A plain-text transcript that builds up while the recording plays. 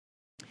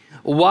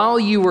while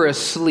you were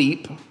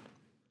asleep,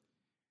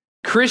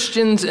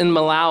 Christians in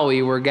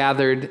Malawi were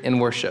gathered in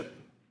worship.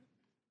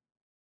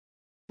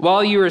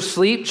 While you were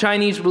asleep,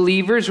 Chinese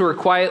believers were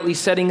quietly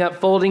setting up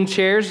folding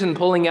chairs and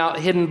pulling out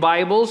hidden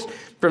Bibles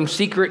from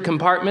secret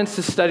compartments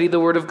to study the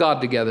Word of God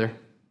together.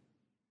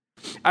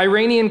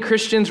 Iranian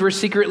Christians were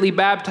secretly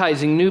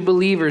baptizing new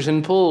believers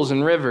in pools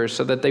and rivers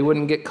so that they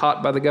wouldn't get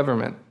caught by the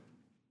government.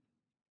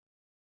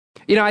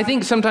 I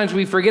think sometimes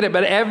we forget it,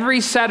 but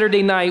every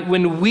Saturday night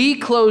when we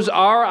close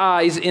our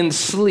eyes in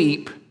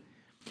sleep,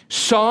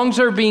 songs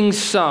are being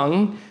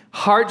sung,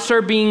 hearts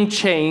are being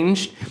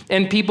changed,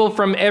 and people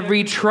from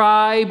every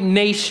tribe,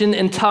 nation,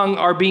 and tongue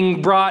are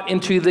being brought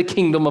into the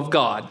kingdom of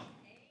God.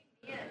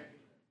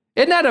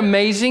 Isn't that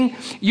amazing?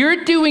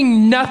 You're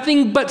doing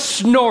nothing but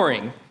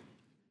snoring,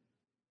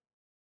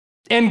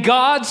 and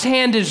God's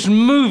hand is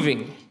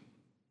moving,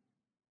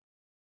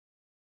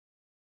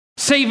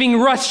 saving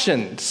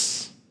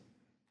Russians,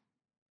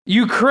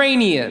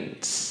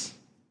 Ukrainians,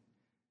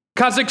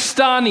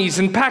 Kazakhstanis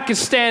and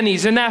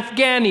Pakistanis and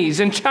Afghanis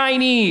and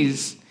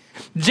Chinese,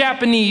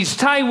 Japanese,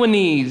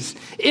 Taiwanese,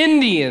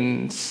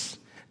 Indians,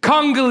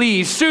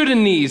 Congolese,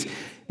 Sudanese,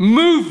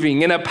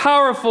 moving in a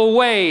powerful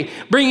way,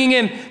 bringing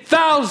in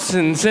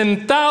thousands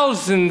and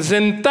thousands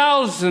and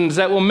thousands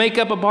that will make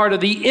up a part of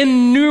the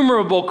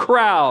innumerable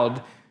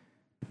crowd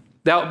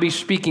that will be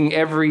speaking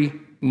every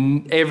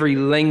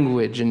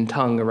language and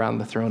tongue around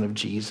the throne of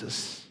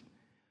Jesus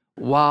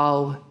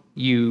while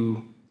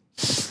you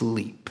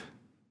sleep.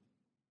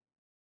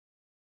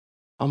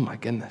 Oh my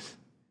goodness.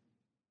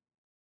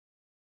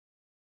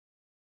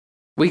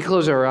 We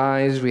close our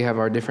eyes, we have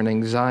our different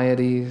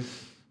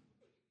anxieties,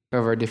 we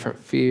have our different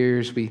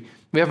fears, we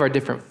have our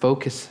different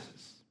focuses.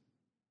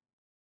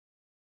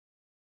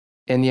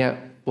 And yet,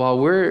 while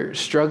we're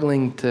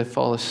struggling to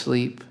fall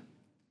asleep,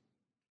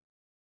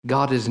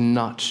 God is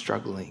not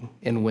struggling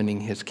in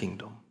winning his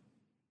kingdom.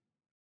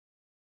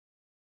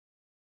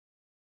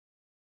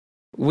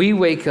 We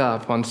wake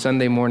up on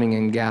Sunday morning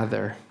and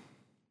gather.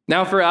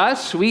 Now for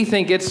us, we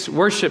think it's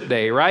worship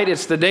day, right?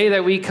 It's the day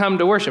that we come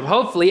to worship.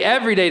 Hopefully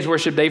every day is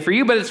worship day for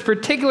you, but it's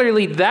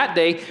particularly that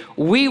day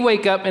we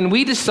wake up and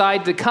we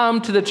decide to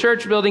come to the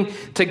church building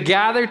to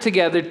gather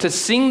together, to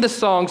sing the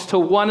songs to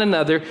one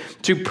another,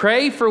 to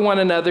pray for one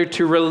another,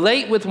 to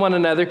relate with one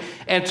another,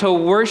 and to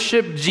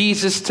worship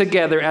Jesus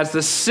together as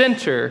the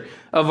center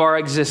of our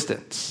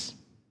existence.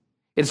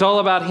 It's all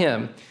about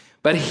him.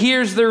 But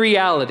here's the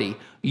reality.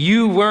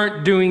 You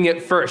weren't doing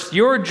it first.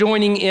 You're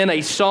joining in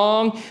a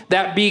song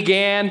that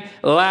began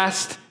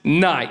last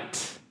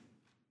night.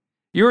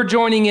 You're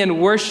joining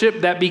in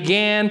worship that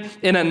began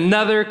in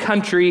another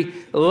country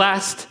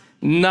last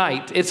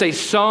night. It's a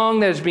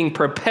song that is being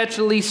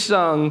perpetually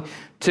sung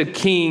to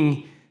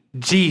King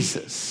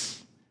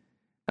Jesus.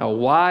 Now,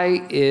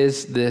 why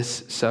is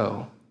this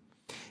so?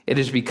 It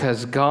is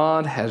because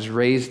God has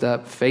raised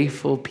up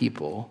faithful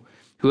people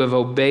who have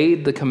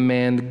obeyed the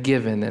command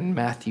given in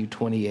Matthew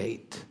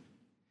 28.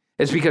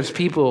 It's because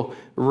people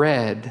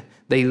read,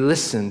 they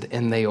listened,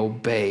 and they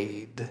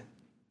obeyed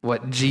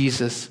what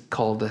Jesus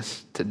called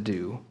us to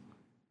do.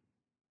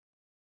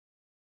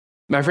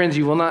 My friends,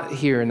 you will not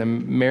hear an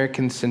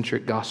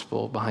American-centric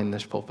gospel behind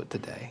this pulpit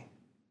today.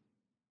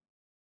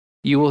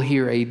 You will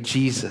hear a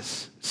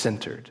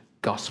Jesus-centered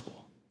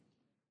gospel.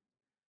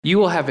 You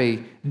will have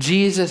a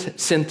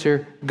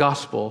Jesus-centered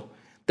gospel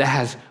that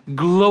has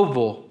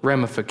global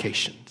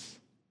ramifications.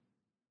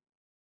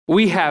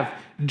 We have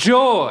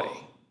joy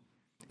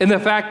in the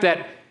fact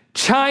that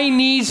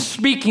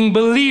Chinese-speaking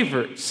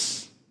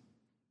believers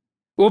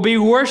will be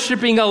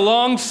worshiping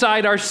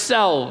alongside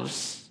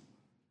ourselves,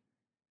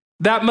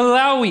 that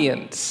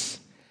Malawians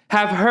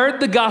have heard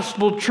the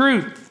gospel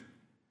truth,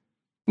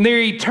 and their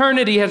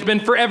eternity has been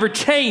forever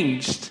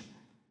changed,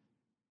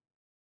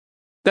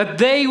 that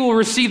they will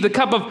receive the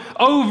cup of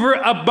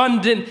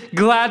overabundant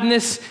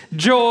gladness,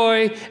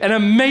 joy, and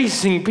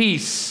amazing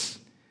peace.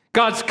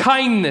 God's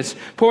kindness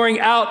pouring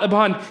out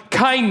upon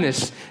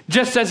kindness,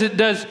 just as it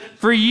does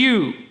for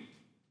you.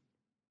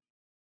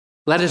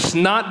 Let us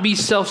not be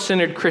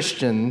self-centered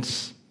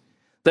Christians.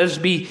 Let us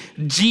be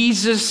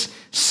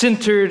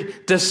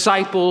Jesus-centered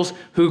disciples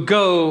who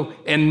go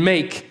and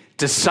make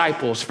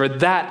disciples, for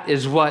that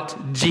is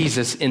what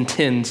Jesus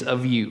intends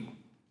of you.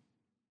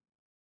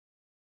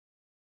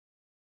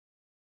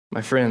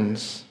 My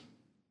friends,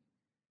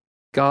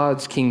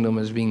 God's kingdom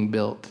is being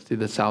built through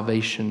the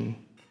salvation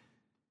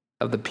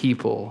of the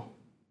people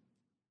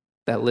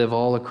that live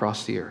all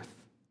across the earth.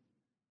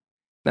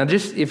 Now,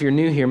 just if you're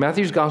new here,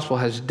 Matthew's gospel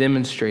has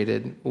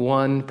demonstrated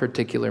one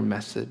particular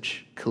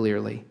message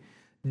clearly.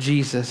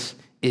 Jesus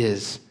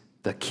is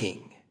the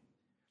King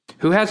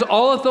who has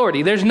all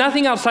authority. There's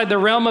nothing outside the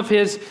realm of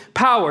his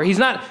power. He's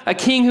not a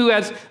king who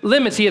has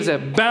limits. He has a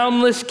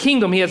boundless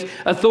kingdom. He has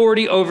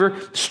authority over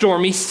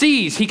stormy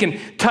seas. He can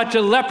touch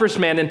a leprous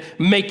man and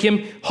make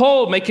him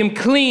whole, make him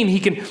clean. He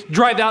can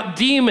drive out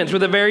demons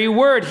with a very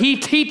word. He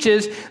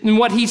teaches, and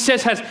what he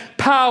says has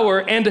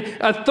power and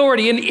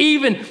authority, and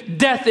even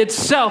death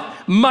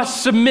itself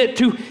must submit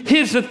to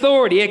his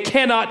authority. It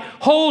cannot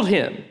hold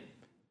him.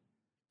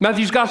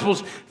 Matthew's gospel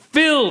is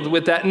filled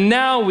with that. And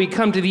now we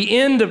come to the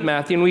end of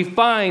Matthew and we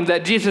find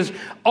that Jesus'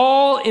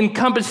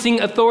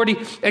 all-encompassing authority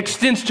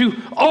extends to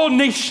all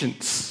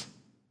nations.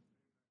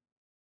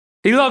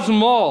 He loves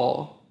them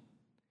all.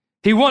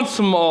 He wants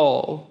them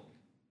all.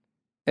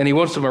 And he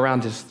wants them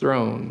around his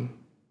throne.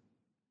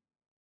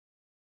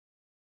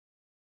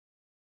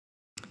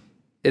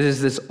 It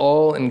is this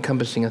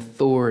all-encompassing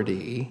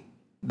authority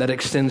that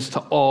extends to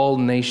all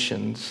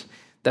nations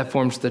that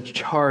forms the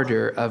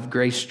charter of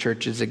Grace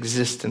Church's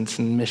existence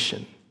and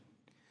mission.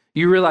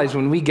 You realize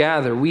when we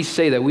gather, we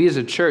say that we as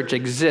a church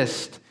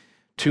exist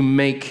to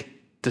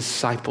make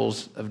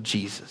disciples of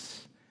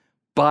Jesus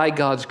by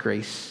God's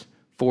grace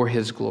for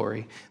his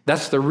glory.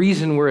 That's the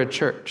reason we're a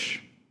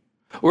church.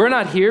 We're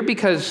not here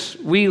because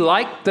we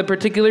like the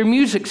particular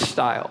music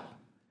style.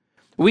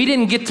 We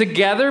didn't get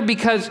together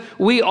because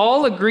we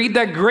all agreed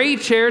that gray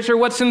chairs are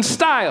what's in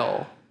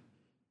style.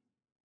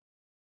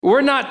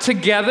 We're not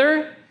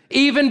together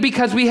even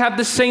because we have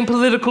the same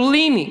political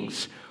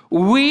leanings.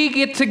 We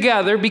get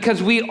together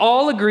because we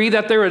all agree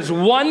that there is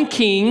one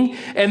king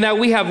and that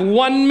we have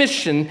one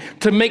mission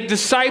to make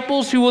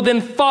disciples who will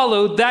then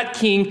follow that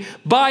king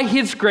by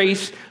his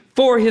grace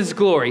for his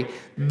glory.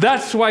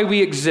 That's why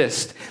we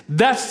exist.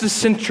 That's the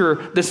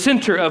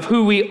center of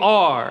who we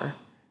are.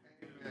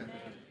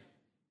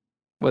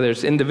 Whether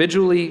it's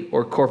individually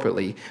or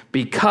corporately.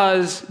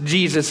 Because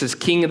Jesus is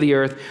king of the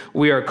earth,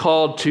 we are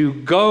called to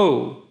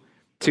go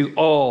to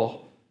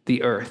all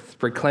the earth,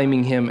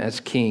 proclaiming him as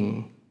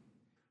king,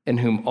 in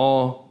whom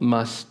all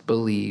must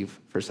believe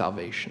for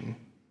salvation.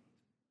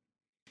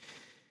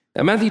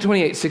 Now, Matthew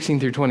 28, 16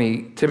 through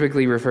 20,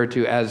 typically referred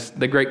to as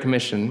the Great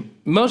Commission.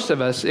 Most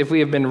of us, if we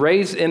have been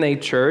raised in a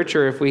church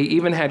or if we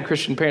even had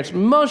Christian parents,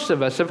 most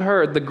of us have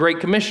heard the Great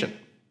Commission.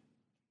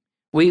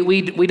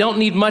 We don't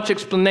need much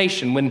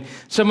explanation when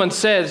someone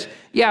says,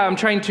 yeah, I'm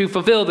trying to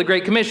fulfill the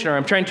Great Commission, or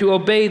I'm trying to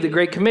obey the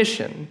Great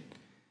Commission.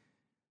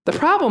 The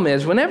problem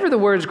is, whenever the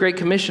words Great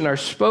Commission are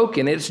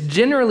spoken, it's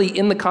generally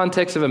in the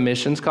context of a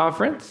missions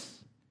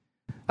conference,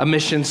 a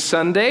missions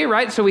Sunday,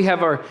 right? So we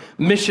have our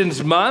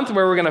missions month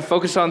where we're going to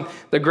focus on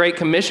the Great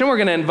Commission. We're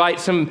going to invite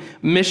some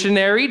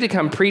missionary to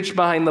come preach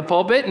behind the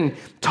pulpit and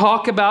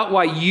talk about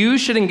why you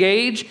should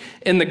engage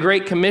in the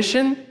Great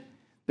Commission.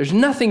 There's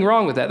nothing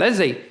wrong with that. That is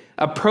an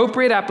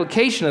appropriate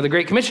application of the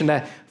Great Commission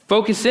to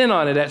focus in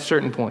on it at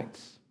certain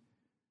points.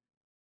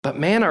 But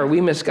man, are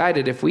we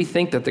misguided if we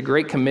think that the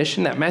Great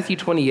Commission, that Matthew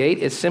 28,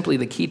 is simply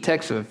the key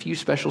text of a few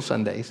special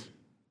Sundays.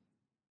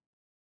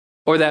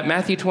 Or that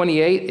Matthew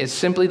 28 is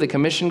simply the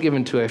commission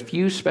given to a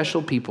few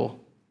special people.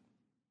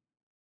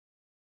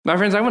 My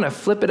friends, I want to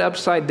flip it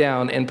upside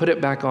down and put it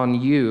back on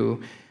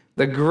you.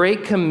 The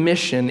Great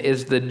Commission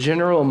is the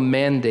general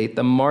mandate,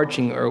 the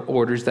marching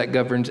orders that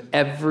governs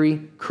every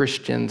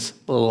Christian's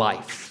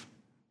life.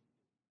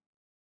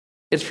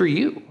 It's for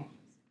you.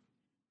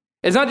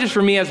 It's not just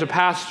for me as a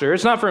pastor.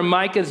 It's not for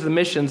Mike as the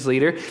missions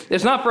leader.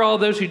 It's not for all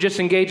those who just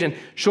engage in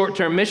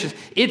short-term missions.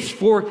 It's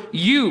for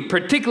you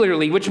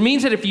particularly, which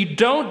means that if you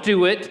don't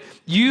do it,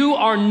 you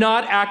are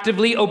not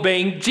actively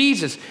obeying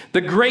Jesus.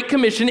 The Great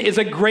Commission is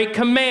a great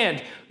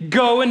command.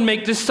 Go and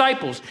make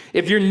disciples.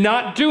 If you're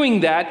not doing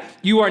that,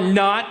 you are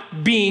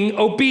not being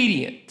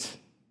obedient.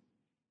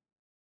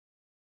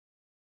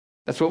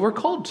 That's what we're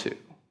called to.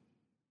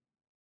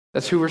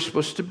 That's who we're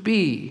supposed to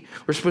be.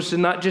 We're supposed to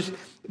not just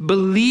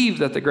believe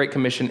that the Great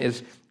Commission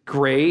is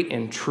great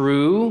and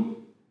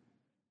true.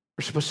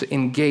 We're supposed to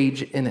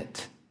engage in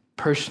it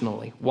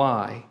personally.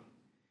 Why?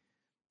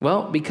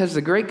 Well, because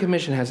the Great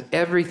Commission has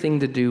everything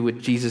to do with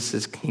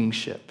Jesus'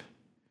 kingship.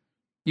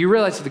 You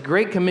realize that the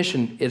Great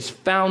Commission is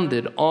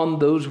founded on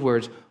those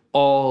words,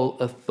 all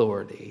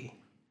authority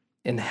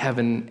in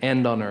heaven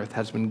and on earth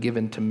has been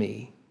given to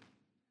me.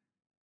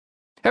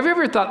 Have you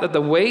ever thought that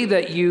the way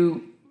that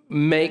you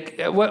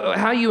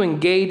how you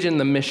engage in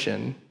the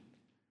mission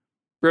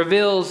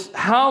reveals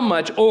how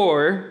much,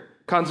 or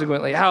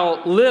consequently,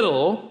 how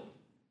little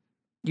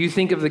you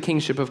think of the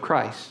kingship of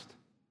Christ?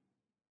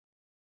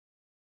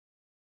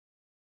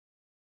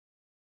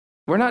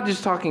 We're not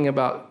just talking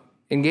about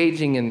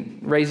engaging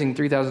in raising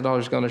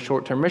 $3,000 to go on a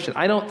short-term mission.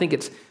 I don't think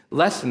it's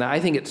less than that. I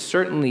think it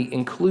certainly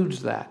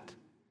includes that.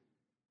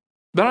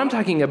 But I'm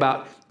talking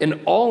about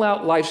an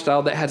all-out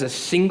lifestyle that has a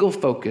single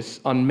focus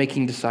on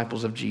making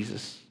disciples of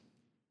Jesus.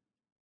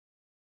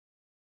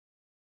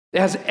 It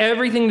has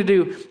everything to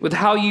do with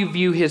how you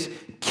view his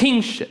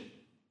kingship.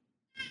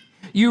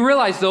 You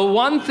realize the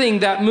one thing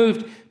that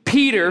moved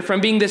Peter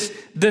from being this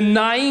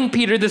denying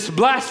Peter, this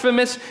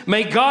blasphemous,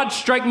 may God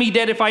strike me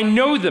dead if I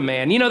know the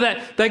man. You know,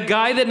 that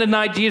guy that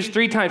denied Jesus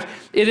 3 times.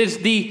 It is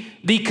the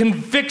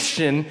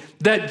conviction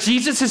that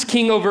Jesus is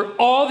king over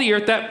all the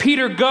earth, that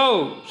Peter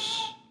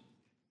goes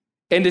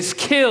and is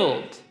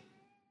killed.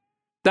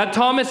 That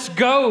Thomas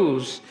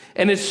goes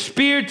and is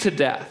speared to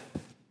death.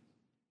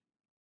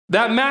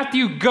 That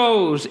Matthew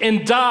goes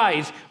and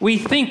dies, we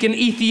think, in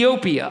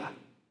Ethiopia.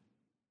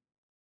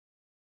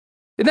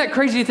 Isn't that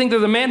crazy to think that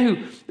the man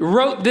who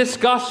wrote this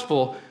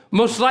gospel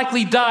most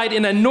likely died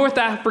in a North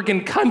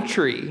African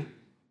country,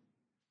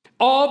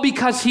 all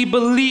because he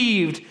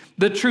believed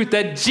the truth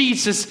that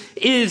Jesus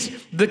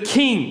is the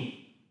King.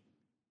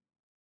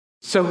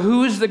 So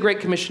who is the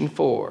Great Commission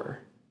for?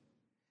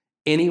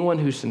 Anyone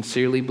who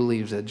sincerely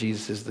believes that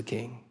Jesus is the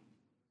King.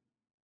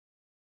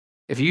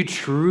 If you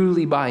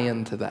truly buy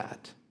into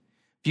that,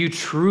 if you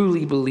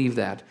truly believe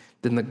that,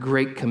 then the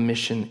Great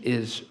Commission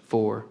is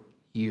for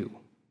you.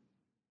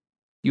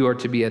 You are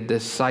to be a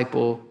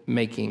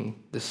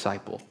disciple-making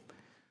disciple.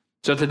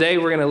 So today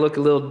we're going to look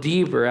a little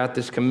deeper at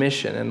this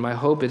commission, and my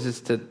hope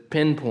is to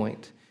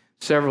pinpoint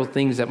several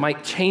things that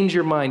might change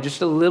your mind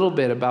just a little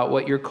bit about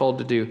what you're called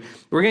to do.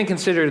 We're going to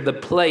consider the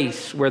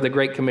place where the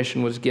Great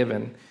Commission was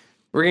given.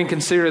 We're going to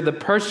consider the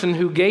person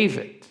who gave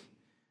it.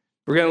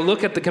 We're going to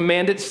look at the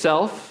command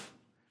itself,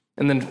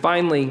 and then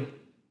finally,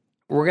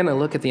 we're going to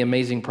look at the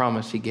amazing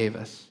promise he gave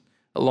us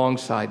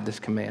alongside this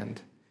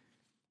command.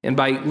 And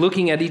by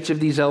looking at each of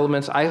these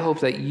elements, I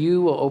hope that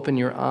you will open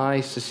your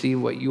eyes to see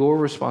what your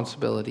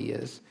responsibility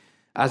is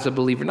as a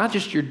believer, not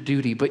just your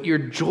duty, but your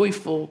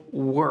joyful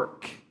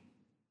work.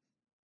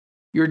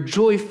 Your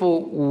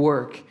joyful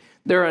work.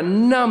 There are a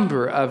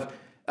number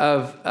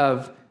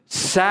of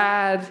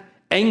sad,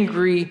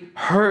 angry,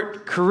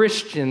 hurt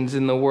Christians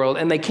in the world,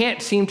 and they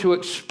can't seem to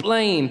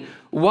explain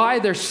why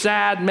they're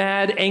sad,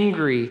 mad,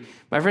 angry.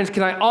 My friends,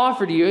 can I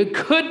offer to you, it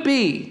could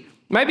be,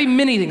 it might be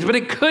many things, but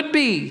it could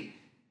be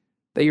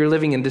that you're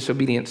living in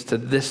disobedience to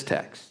this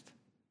text,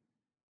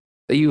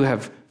 that you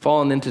have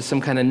fallen into some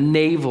kind of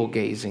navel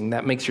gazing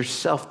that makes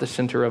yourself the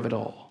center of it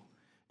all.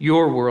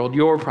 Your world,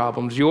 your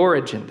problems, your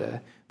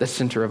agenda, the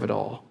center of it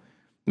all.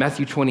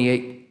 Matthew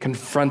 28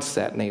 confronts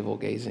that navel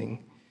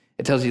gazing.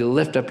 It tells you to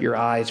lift up your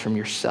eyes from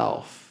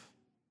yourself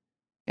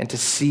and to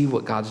see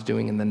what God's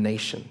doing in the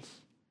nations.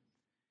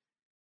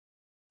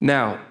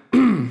 Now,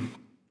 and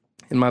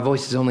my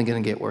voice is only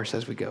going to get worse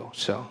as we go.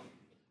 So,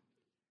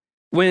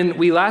 when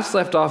we last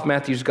left off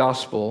Matthew's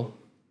gospel,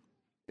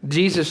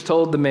 Jesus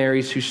told the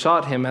Marys who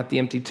sought him at the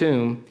empty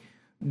tomb,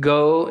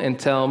 "Go and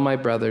tell my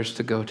brothers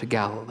to go to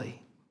Galilee,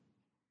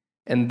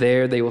 and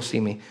there they will see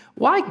me."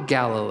 Why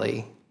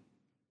Galilee?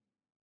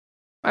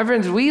 My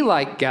friends, we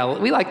like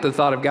Galilee. We like the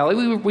thought of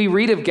Galilee. We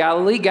read of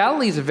Galilee.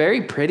 Galilee is a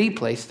very pretty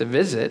place to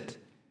visit.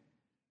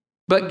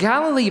 But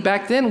Galilee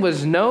back then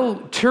was no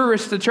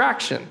tourist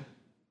attraction.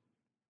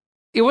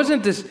 It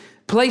wasn't this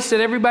place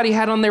that everybody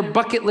had on their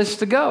bucket list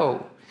to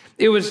go.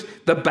 It was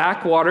the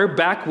backwater,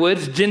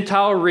 backwoods,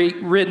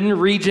 Gentile-ridden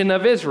region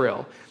of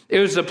Israel. It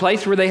was a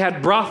place where they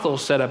had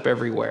brothels set up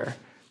everywhere.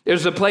 It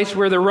was a place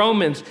where the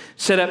Romans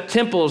set up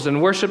temples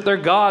and worshiped their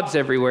gods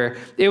everywhere.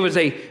 It was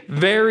a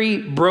very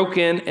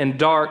broken and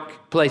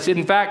dark place.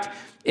 In fact,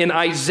 in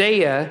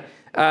Isaiah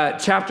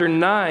chapter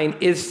 9,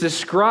 it's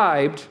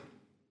described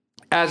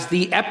as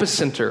the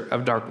epicenter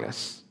of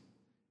darkness.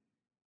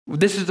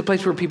 This is the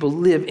place where people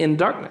live in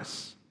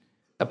darkness.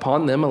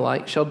 Upon them a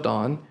light shall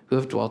dawn who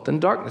have dwelt in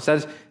darkness. That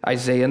is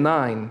Isaiah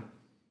 9.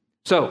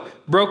 So,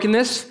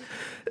 brokenness,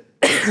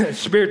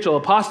 spiritual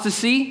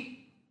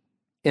apostasy,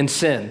 and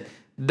sin.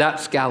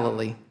 That's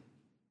Galilee.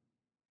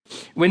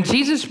 When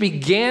Jesus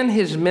began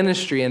his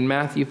ministry in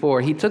Matthew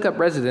 4, he took up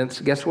residence,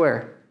 guess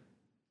where?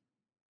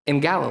 In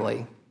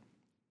Galilee.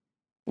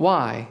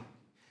 Why?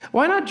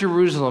 Why not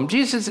Jerusalem?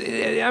 Jesus,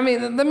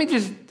 let me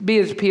just be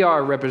his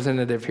PR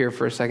representative here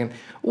for a second.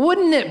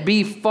 Wouldn't it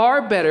be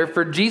far better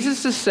for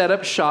Jesus to set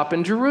up shop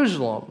in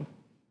Jerusalem?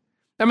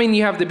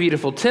 You have the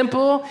beautiful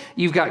temple.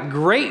 You've got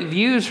great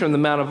views from the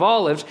Mount of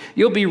Olives.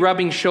 You'll be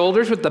rubbing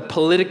shoulders with the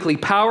politically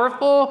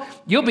powerful.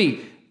 You'll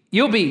be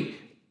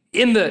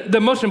in the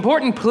most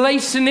important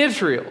place in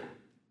Israel.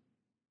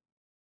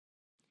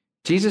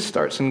 Jesus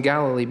starts in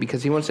Galilee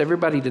because he wants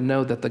everybody to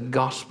know that the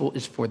gospel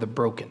is for the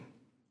broken.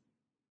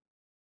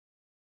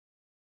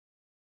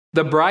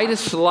 The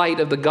brightest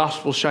light of the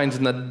gospel shines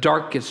in the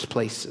darkest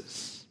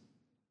places.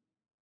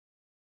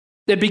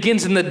 It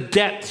begins in the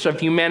depths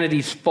of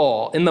humanity's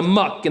fall, in the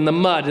muck, in the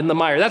mud, in the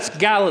mire. That's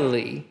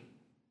Galilee.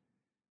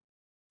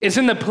 It's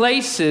in the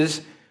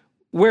places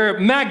where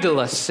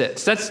Magdala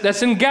sits.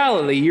 That's in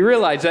Galilee. You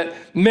realize that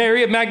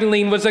Mary of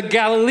Magdalene was a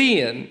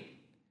Galilean,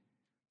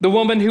 the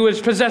woman who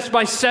was possessed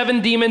by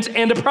 7 demons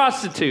and a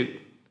prostitute.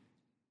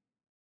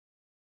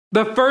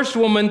 The first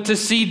woman to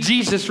see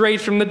Jesus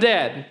raised from the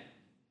dead.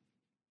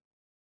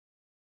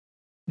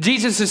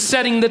 Jesus is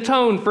setting the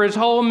tone for his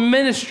whole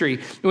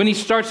ministry when he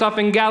starts off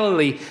in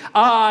Galilee.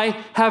 I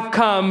have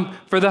come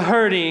for the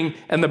hurting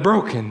and the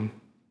broken.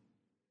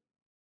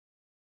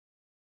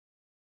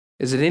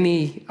 Is it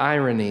any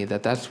irony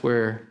that that's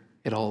where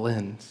it all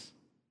ends?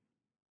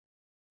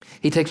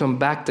 He takes them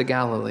back to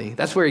Galilee.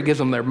 That's where he gives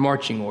them their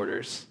marching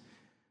orders.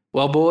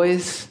 Well,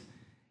 boys,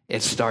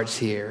 it starts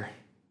here.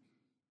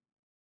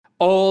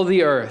 All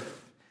the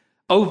earth,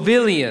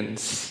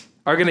 Ovillians,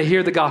 are going to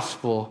hear the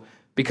gospel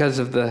because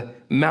of the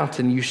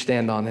mountain you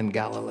stand on in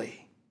Galilee.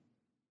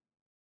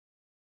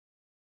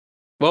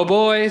 Well,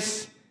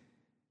 boys,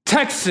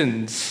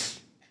 Texans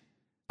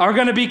are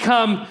going to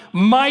become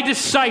my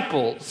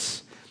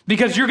disciples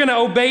because you're going to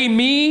obey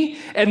me,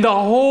 and the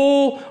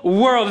whole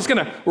world is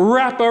going to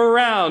wrap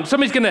around.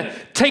 Somebody's going to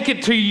take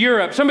it to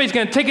Europe. Somebody's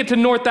going to take it to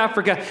North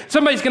Africa.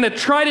 Somebody's going to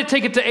try to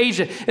take it to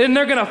Asia, and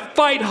they're going to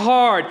fight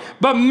hard.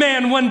 But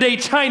man, one day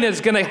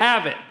China's going to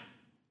have it.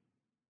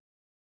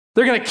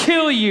 They're going to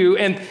kill you,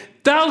 and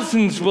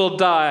thousands will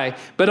die,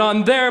 but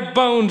on their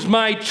bones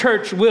my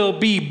church will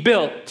be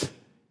built.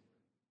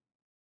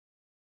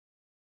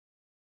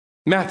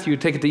 Matthew would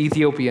take it to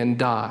Ethiopia and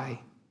die.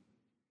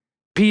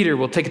 Peter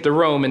will take it to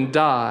Rome and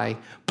die.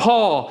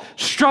 Paul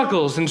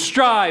struggles and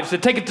strives to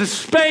take it to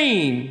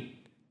Spain.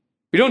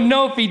 We don't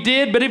know if he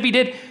did, but if he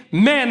did,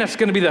 man, that's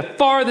going to be the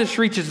farthest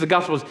reaches the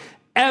gospel has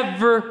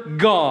ever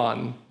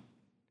gone.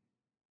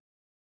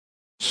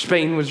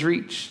 Spain was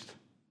reached.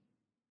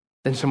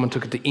 Then someone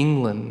took it to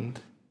England.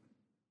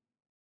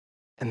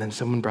 And then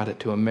someone brought it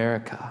to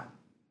America.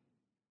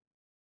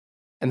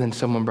 And then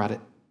someone brought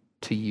it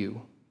to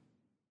you.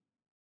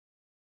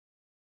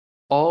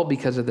 All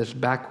because of this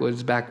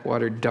backwoods,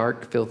 backwater,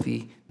 dark,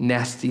 filthy,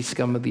 nasty,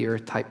 scum of the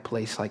earth type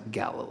place like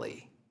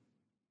Galilee.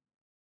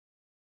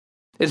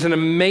 It's an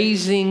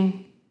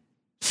amazing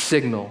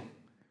signal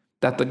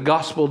that the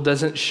gospel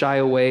doesn't shy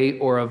away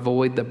or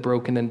avoid the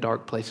broken and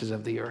dark places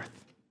of the earth.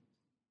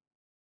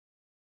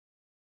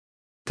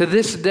 To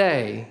this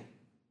day,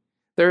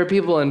 there are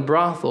people in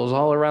brothels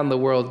all around the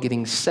world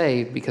getting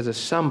saved because of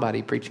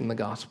somebody preaching the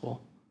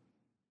gospel.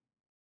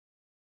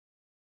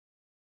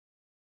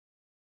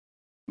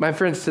 My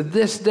friends, to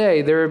this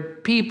day, there are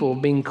people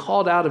being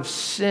called out of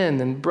sin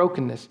and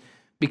brokenness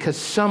because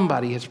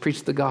somebody has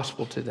preached the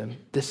gospel to them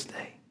this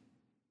day.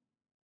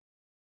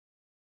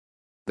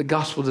 The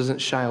gospel doesn't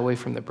shy away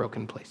from the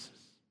broken places.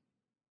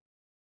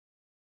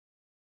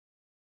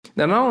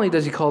 Now, not only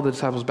does he call the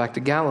disciples back to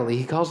Galilee,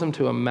 he calls them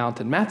to a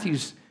mountain.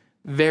 Matthew's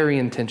very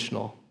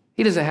intentional.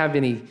 He doesn't have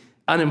any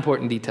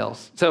unimportant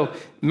details. So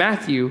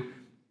Matthew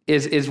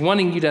is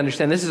wanting you to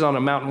understand this is on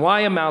a mountain. Why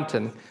a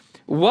mountain?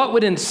 What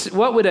would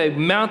a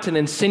mountain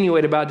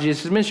insinuate about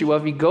Jesus' ministry? Well,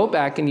 if you go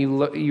back and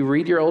you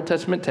read your Old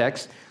Testament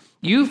text,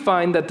 you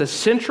find that the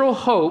central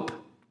hope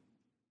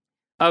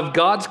of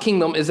God's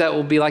kingdom is that it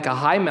will be like a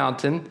high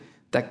mountain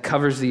that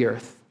covers the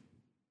earth.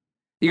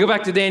 You go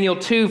back to Daniel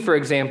 2, for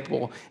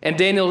example, and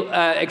Daniel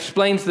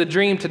explains the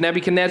dream to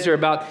Nebuchadnezzar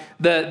about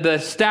the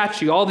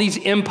statue, all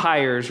these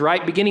empires,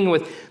 right? Beginning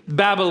with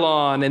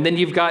Babylon, and then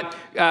you've got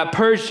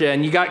Persia,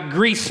 and you got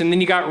Greece, and then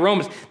you got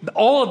Rome.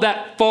 All of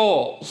that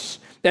falls,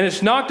 and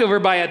it's knocked over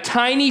by a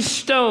tiny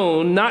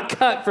stone not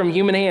cut from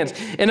human hands.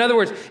 In other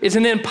words, it's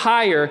an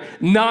empire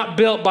not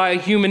built by a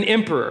human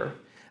emperor.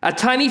 A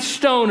tiny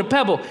stone, a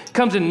pebble,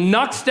 comes and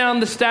knocks down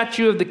the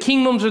statue of the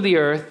kingdoms of the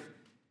earth,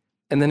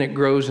 and then it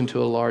grows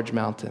into a large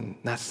mountain.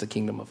 That's the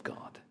kingdom of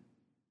God.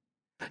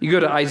 You go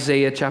to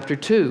Isaiah chapter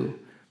 2,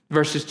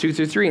 verses 2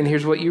 through 3, and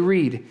here's what you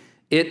read.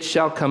 It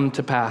shall come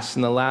to pass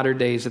in the latter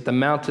days that the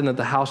mountain of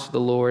the house of the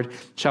Lord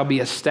shall be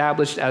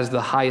established as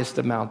the highest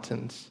of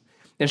mountains,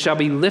 and shall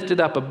be lifted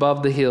up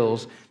above the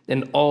hills,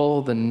 and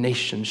all the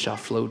nations shall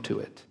flow to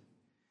it.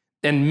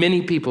 And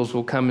many peoples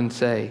will come and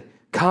say,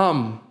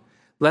 come,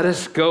 let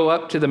us go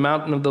up to the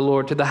mountain of the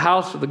Lord, to the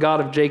house of the God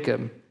of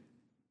Jacob,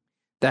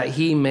 that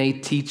he may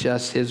teach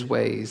us his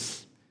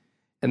ways,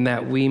 and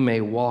that we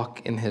may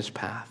walk in his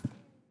path.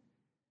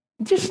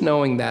 Just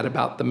knowing that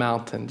about the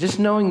mountain, just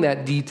knowing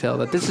that detail,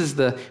 that this is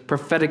the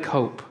prophetic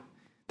hope,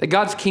 that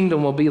God's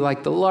kingdom will be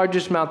like the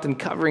largest mountain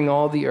covering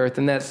all the earth,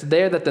 and that's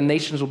there that the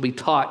nations will be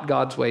taught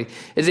God's way.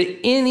 Is it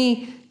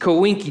any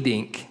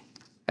coinkydink,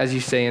 as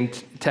you say in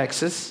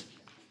Texas,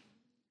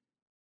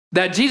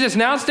 that Jesus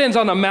now stands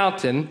on a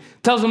mountain,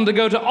 tells them to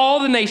go to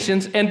all the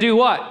nations and do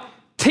what?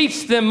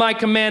 Teach them my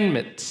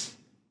commandments.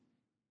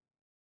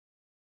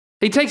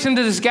 He takes them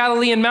to this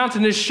Galilean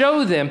mountain to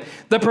show them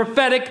the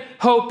prophetic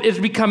hope is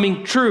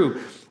becoming true.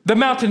 The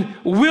mountain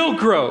will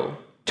grow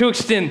to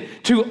extend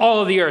to all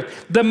of the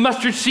earth. The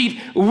mustard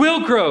seed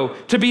will grow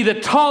to be the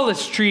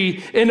tallest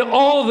tree in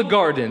all the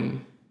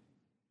garden.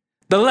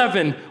 The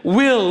leaven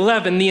will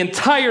leaven the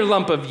entire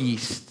lump of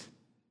yeast,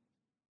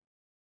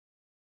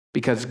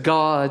 because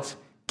God's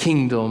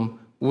kingdom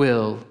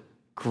will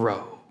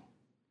grow.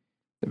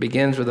 It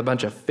begins with a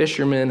bunch of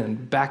fishermen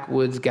and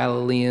backwoods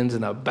Galileans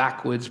in a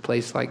backwoods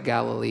place like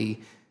Galilee,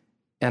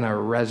 and a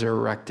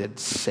resurrected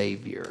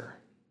Savior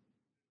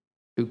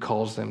who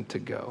calls them to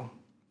go.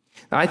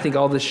 Now, I think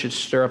all this should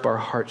stir up our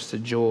hearts to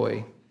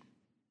joy.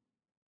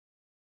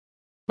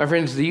 My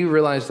friends, do you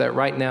realize that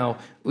right now,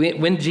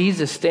 when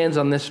Jesus stands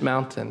on this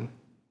mountain,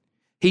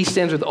 he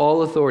stands with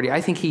all authority.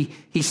 I think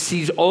he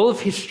sees all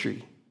of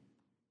history.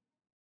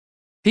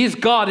 He is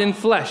God in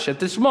flesh at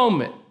this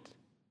moment.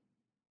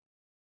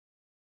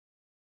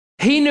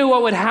 He knew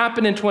what would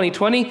happen in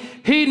 2020.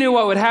 He knew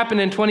what would happen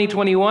in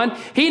 2021.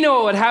 He knew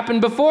what would happen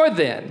before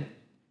then.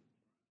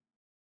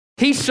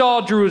 He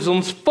saw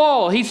Jerusalem's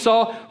fall. He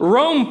saw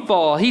Rome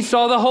fall. He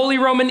saw the Holy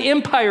Roman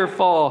Empire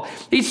fall.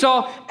 He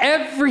saw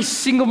every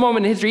single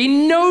moment in history.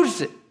 He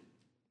knows it.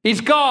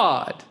 He's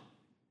God.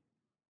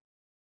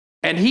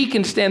 And he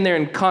can stand there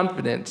in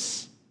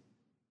confidence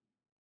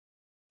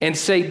and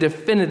say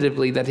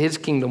definitively that his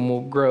kingdom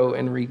will grow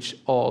and reach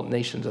all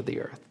nations of the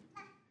earth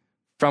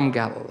from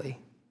Galilee.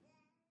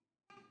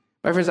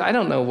 My friends, I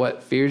don't know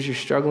what fears you're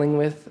struggling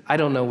with. I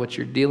don't know what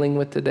you're dealing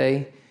with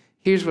today.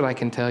 Here's what I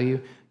can tell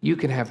you. You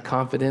can have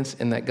confidence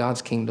in that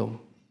God's kingdom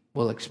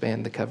will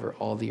expand to cover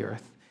all the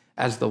earth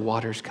as the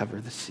waters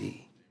cover the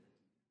sea.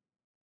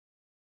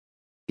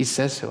 He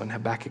says so in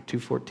Habakkuk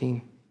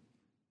 2:14.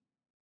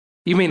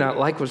 You may not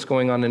like what's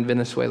going on in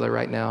Venezuela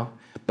right now,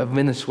 but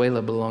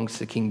Venezuela belongs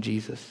to King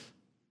Jesus.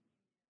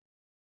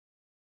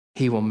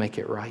 He will make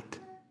it right.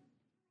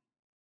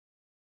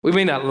 We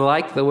may not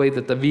like the way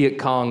that the Viet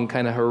Cong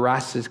kind of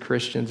harasses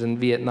Christians in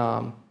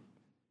Vietnam,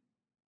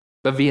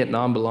 but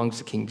Vietnam belongs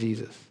to King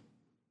Jesus.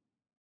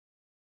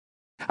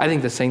 I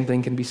think the same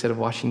thing can be said of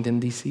Washington,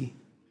 D.C.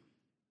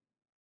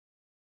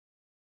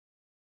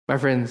 My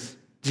friends,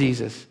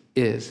 Jesus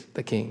is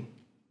the King.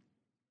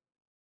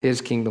 His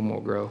kingdom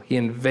will grow. He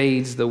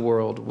invades the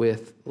world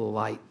with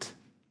light,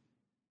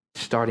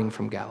 starting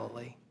from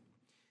Galilee.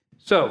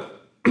 So,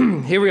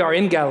 here we are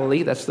in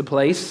Galilee. That's the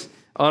place,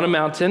 on a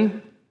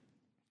mountain.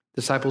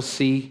 Disciples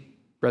see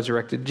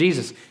resurrected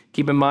Jesus.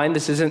 Keep in mind,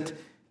 this isn't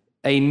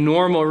a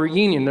normal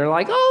reunion. They're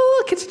like, oh,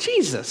 look, it's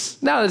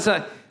Jesus. No, it's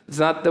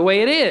not the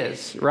way it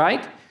is,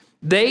 right?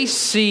 They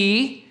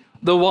see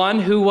the one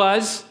who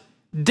was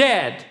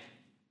dead.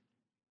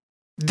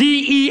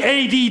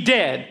 D-E-A-D,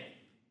 dead.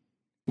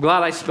 I'm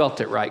glad I spelt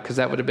it right, because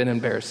that would have been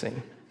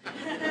embarrassing.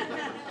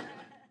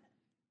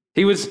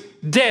 He was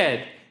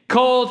dead,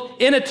 cold,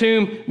 in a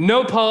tomb,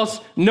 no pulse,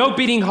 no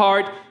beating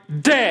heart,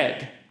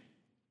 dead.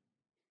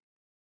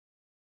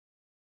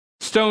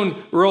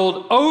 Stone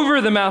rolled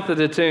over the mouth of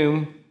the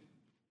tomb,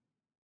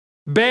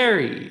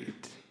 buried,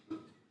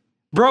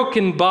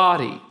 broken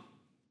body.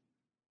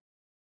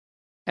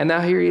 And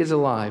now here he is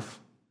alive.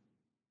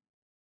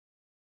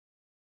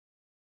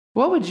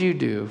 What would you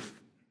do if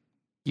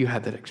you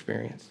had that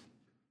experience?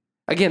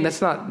 Again,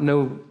 that's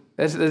no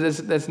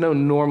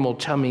normal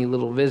chummy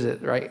little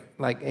visit, right?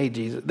 Like, hey,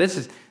 Jesus,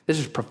 this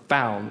is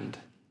profound.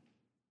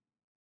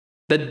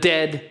 The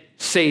dead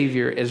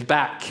Savior is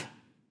back.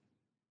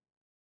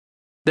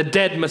 The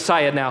dead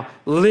Messiah now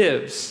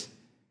lives.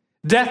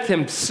 Death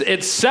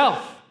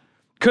itself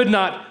could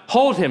not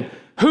hold him.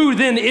 Who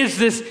then is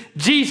this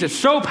Jesus,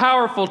 so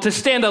powerful to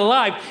stand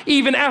alive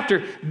even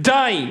after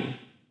dying?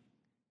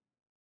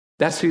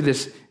 That's who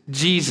this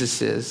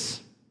Jesus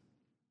is.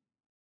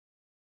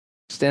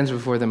 Stands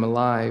before them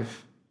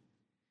alive.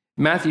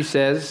 Matthew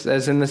says,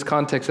 as in this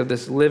context of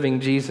this living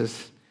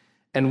Jesus,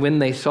 and when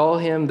they saw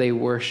him, they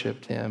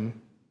worshiped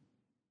him.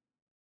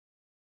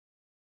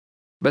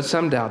 But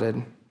some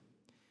doubted.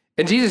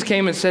 And Jesus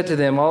came and said to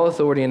them, all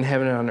authority in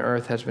heaven and on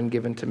earth has been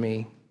given to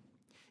me.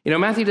 You know,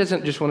 Matthew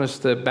doesn't just want us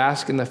to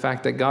bask in the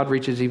fact that God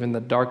reaches even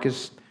the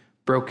darkest,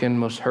 broken,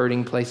 most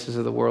hurting places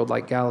of the world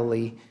like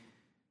Galilee.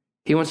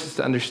 He wants us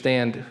to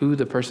understand who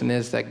the person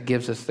is that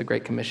gives us the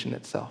Great Commission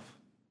itself.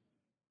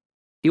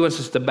 He wants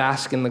us to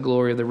bask in the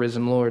glory of the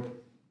risen Lord.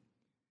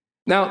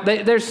 Now,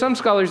 there's some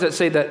scholars that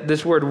say that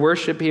this word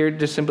worship here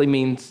just simply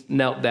means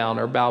knelt down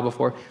or bow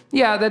before.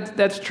 Yeah,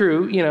 that's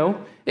true. You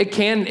know, it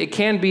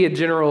can be a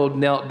general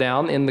knelt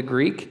down in the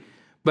Greek,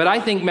 but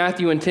I think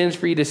Matthew intends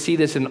for you to see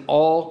this in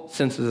all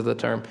senses of the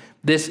term.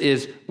 This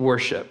is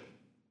worship.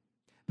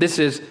 This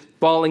is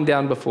falling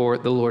down before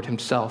the Lord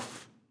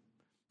himself.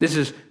 This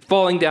is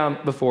falling down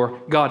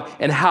before God.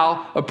 And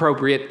how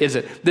appropriate is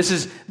it? This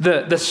is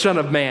the Son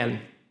of Man.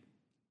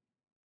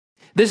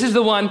 This is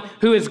the one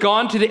who has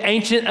gone to the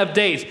Ancient of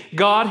Days,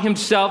 God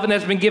himself, and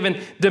has been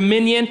given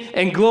dominion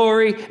and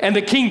glory and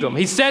the kingdom.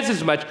 He says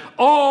as much,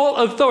 all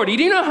authority.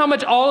 Do you know how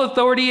much all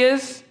authority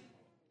is?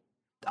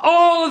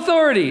 All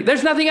authority.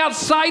 There's nothing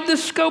outside the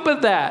scope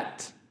of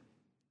that.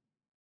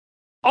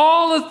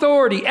 All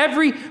authority.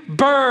 Every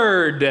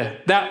bird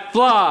that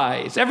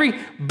flies, every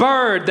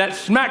bird that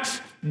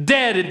smacks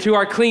dead into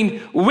our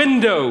clean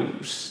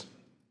windows,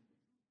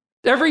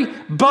 every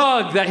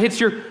bug that hits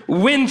your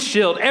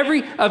windshield, every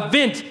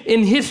event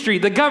in history,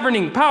 the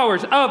governing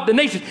powers of the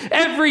nations,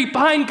 every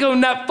pine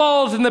cone that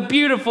falls in the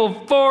beautiful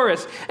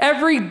forest,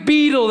 every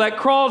beetle that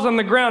crawls on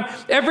the ground,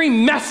 every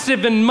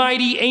massive and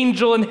mighty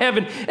angel in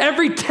heaven,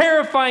 every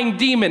terrifying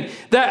demon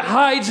that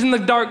hides in the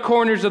dark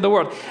corners of the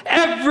world,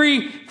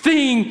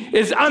 everything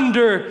is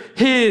under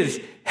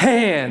his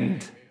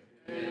hand.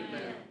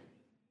 Amen.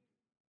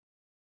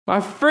 My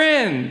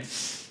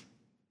friends,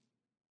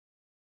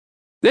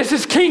 this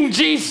is King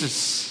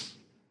Jesus.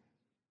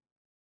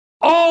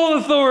 All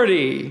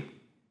authority.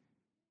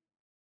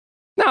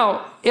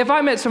 Now, if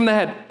I met someone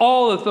that had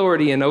all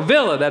authority in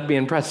Ovilla, that'd be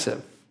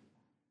impressive.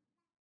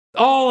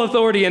 All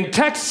authority in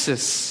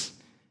Texas.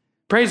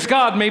 Praise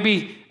God,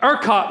 maybe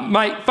ERCOT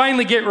might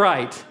finally get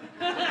right.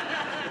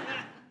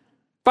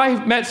 If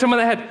I met someone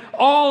that had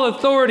all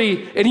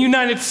authority in the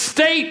United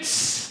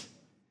States,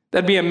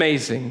 that'd be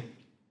amazing.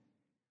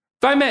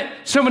 If I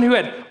met someone who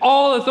had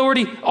all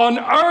authority on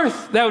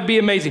earth, that would be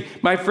amazing.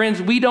 My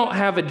friends, we don't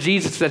have a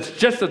Jesus that's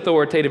just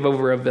authoritative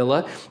over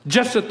Avila,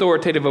 just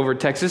authoritative over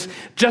Texas,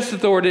 just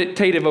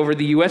authoritative over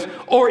the U.S.,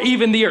 or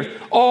even the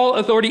earth. All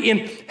authority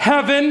in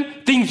heaven,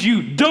 things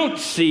you don't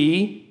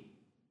see,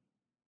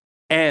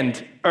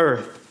 and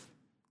earth.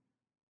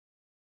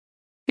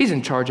 He's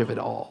in charge of it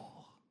all.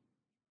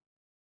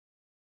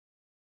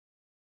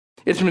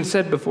 It's been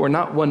said before,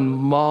 not one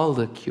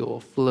molecule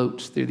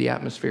floats through the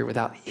atmosphere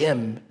without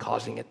him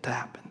causing it to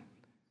happen.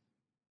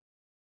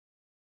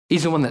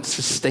 He's the one that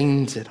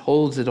sustains it,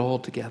 holds it all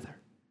together.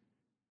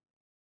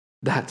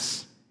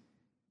 That's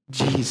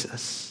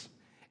Jesus.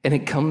 And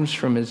it comes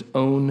from his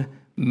own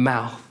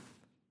mouth.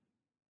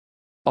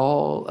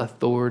 All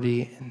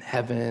authority in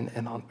heaven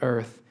and on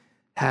earth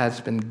has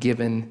been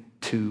given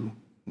to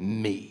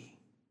me.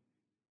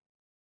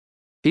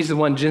 He's the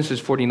one Genesis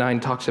 49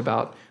 talks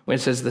about when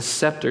it says the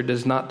scepter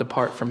does not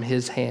depart from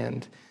his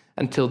hand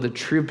until the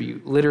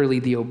tribute, literally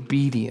the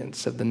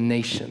obedience of the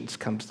nations,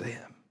 comes to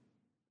him.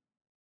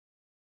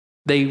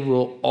 They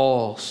will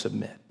all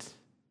submit.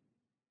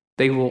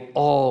 They will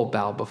all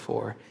bow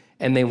before,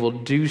 and they will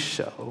do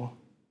so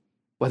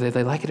whether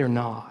they like it or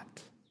not.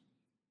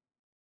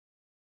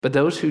 But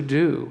those who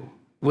do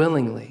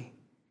willingly,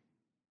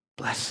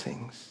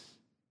 blessings,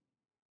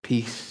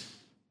 peace,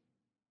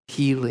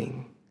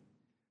 healing,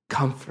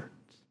 comfort.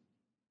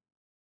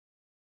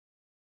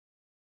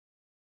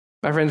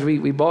 My friends,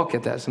 we balk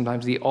at that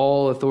sometimes, the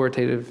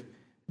all-authoritative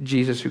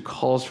Jesus who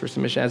calls for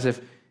submission as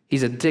if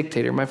he's a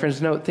dictator. My friends,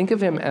 no, think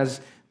of him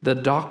as the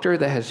doctor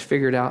that has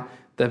figured out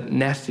the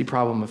nasty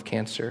problem of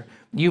cancer.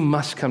 You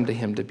must come to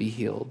him to be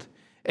healed.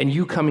 And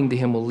you coming to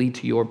him will lead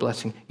to your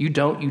blessing. You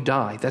don't, you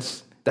die.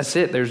 That's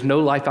it. There's no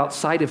life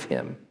outside of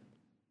him.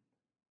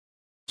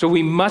 So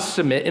we must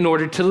submit in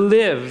order to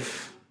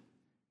live.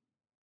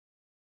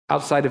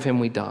 Outside of him,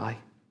 we die.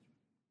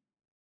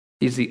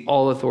 He's the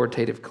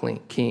all-authoritative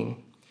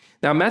king.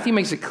 Now, Matthew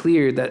makes it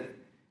clear that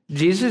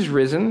Jesus is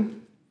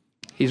risen,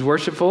 he's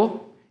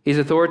worshipful, he's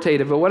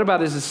authoritative, but what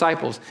about his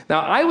disciples?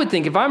 Now, I would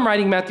think if I'm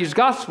writing Matthew's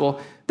gospel,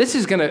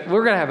 we're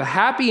gonna have a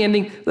happy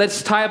ending.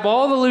 Let's tie up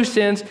all the loose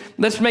ends.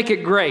 Let's make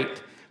it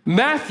great.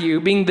 Matthew,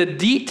 being the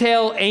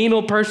detail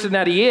anal person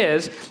that he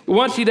is,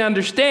 wants you to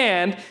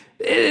understand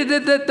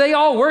that they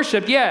all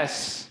worshiped,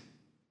 yes,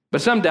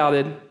 but some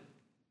doubted.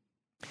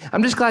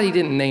 I'm just glad he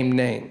didn't name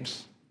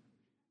names.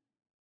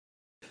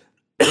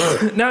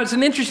 Now, it's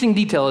an interesting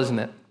detail, isn't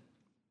it?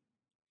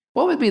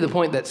 What would be the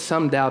point that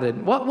some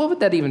doubted? What would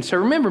that even say?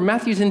 Remember,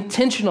 Matthew's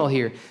intentional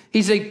here.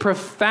 He's a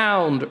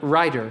profound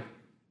writer.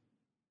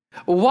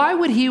 Why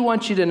would he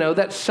want you to know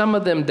that some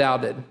of them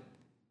doubted?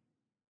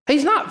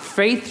 He's not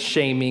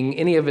faith-shaming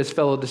any of his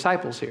fellow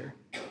disciples here.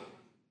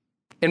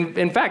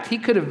 In fact, he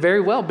could have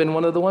very well been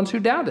one of the ones who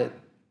doubted.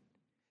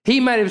 He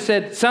might have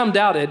said some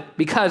doubted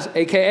because,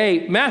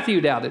 AKA,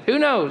 Matthew doubted. Who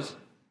knows?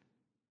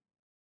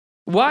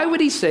 Why would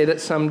he say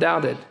that some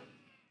doubted?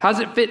 How does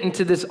it fit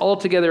into this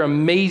altogether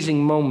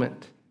amazing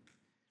moment?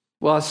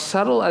 Well, as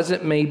subtle as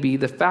it may be,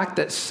 the fact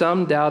that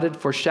some doubted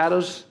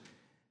foreshadows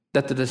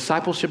that the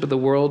discipleship of the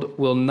world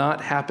will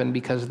not happen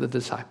because of the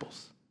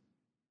disciples.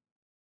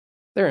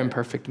 They're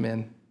imperfect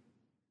men.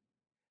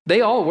 They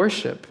all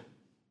worship.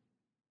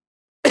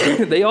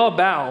 They all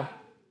bow.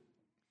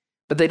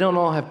 But they don't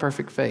all have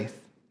perfect faith.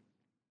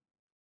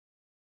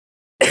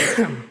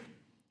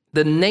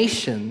 The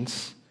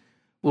nations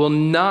will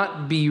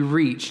not be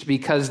reached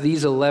because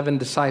these 11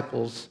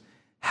 disciples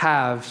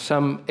have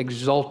some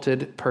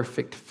exalted,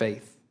 perfect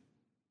faith.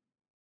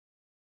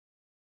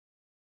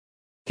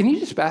 Can you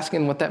just bask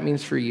in what that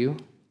means for you?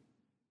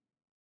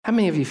 How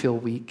many of you feel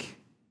weak?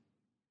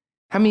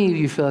 How many of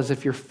you feel as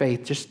if your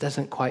faith just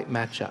doesn't quite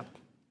match up?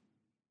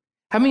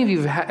 How many of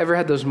you have ever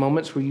had those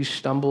moments where you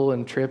stumble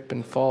and trip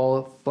and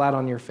fall flat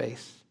on your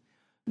face?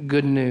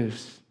 Good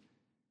news.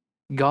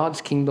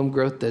 God's kingdom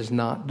growth does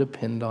not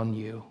depend on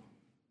you.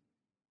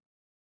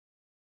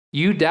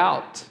 You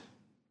doubt,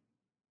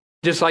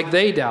 just like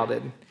they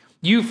doubted.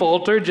 You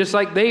falter, just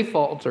like they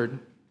faltered.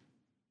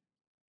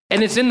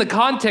 And it's in the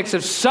context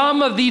of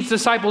some of these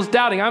disciples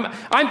doubting.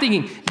 I'm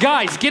thinking,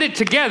 guys, get it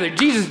together.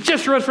 Jesus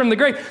just rose from the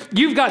grave.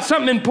 You've got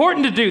something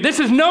important to do.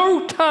 This is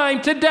no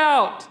time to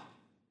doubt.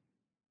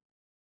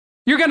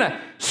 You're going to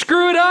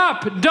screw it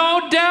up.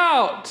 Don't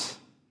doubt.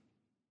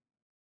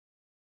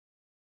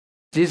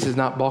 Jesus is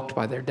not balked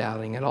by their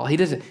doubting at all. He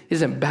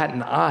doesn't bat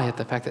an eye at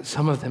the fact that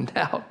some of them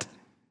doubt.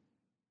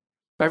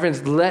 My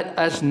friends, let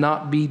us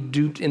not be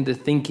duped into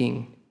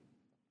thinking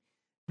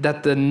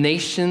that the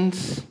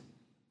nations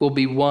will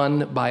be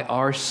won by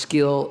our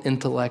skill,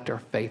 intellect, or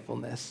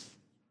faithfulness.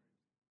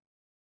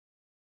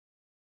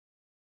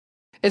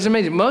 It's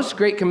amazing. Most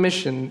Great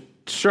Commission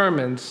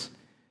sermons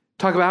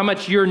talk about how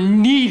much you're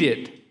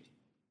needed.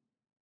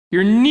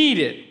 You're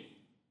needed.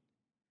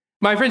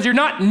 My friends, you're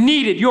not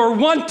needed. You're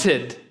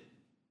wanted.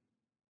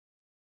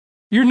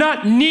 You're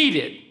not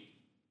needed.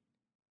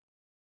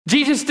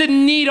 Jesus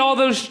didn't need all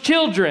those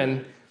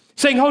children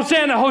saying,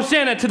 Hosanna,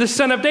 Hosanna to the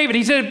Son of David.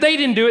 He said if they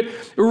didn't do it,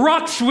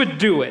 rocks would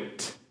do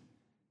it.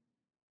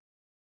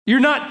 You're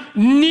not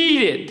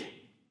needed.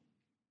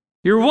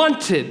 You're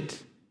wanted.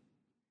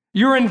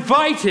 You're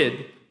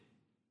invited.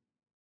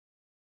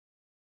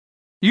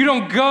 You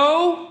don't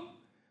go.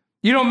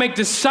 You don't make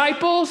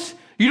disciples.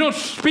 You don't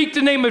speak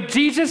the name of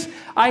Jesus.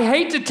 I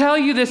hate to tell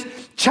you this,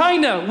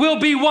 China will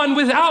be one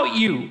without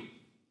you.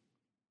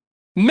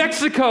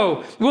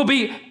 Mexico will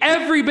be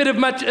every bit as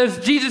much as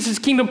Jesus'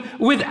 kingdom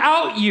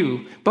without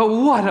you. But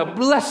what a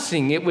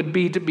blessing it would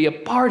be to be a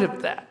part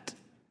of that.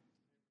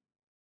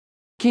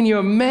 Can you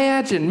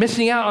imagine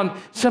missing out on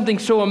something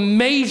so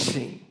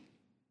amazing?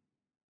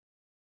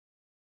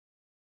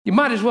 You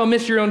might as well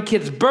miss your own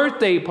kid's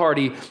birthday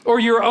party or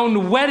your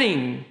own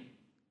wedding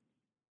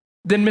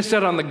than miss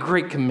out on the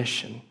Great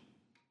Commission.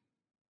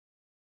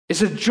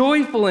 It's a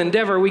joyful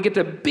endeavor we get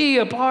to be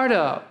a part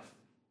of.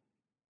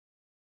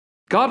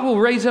 God will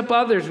raise up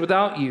others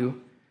without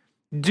you.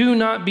 Do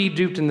not be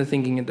duped into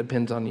thinking it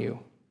depends on you.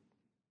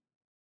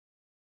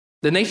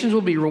 The nations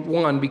will be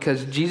one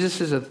because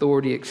Jesus'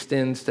 authority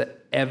extends to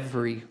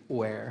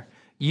everywhere.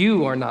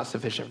 You are not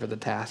sufficient for the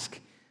task.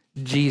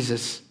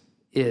 Jesus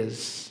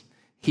is.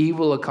 He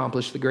will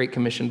accomplish the Great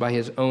Commission by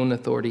his own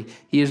authority.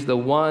 He is the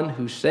one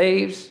who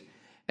saves,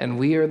 and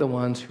we are the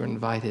ones who are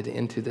invited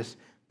into this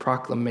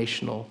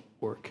proclamational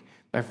work.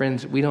 My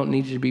friends, we don't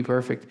need you to be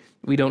perfect.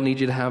 We don't need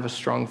you to have a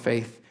strong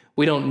faith.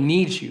 We don't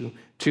need you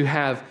to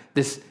have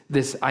this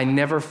I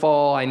never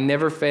fall, I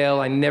never fail,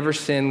 I never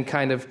sin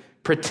kind of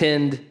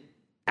pretend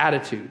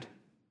attitude.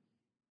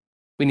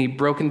 We need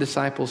broken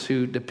disciples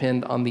who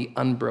depend on the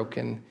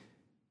unbroken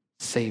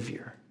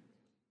Savior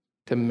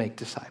to make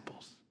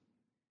disciples.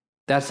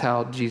 That's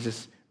how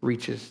Jesus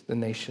reaches the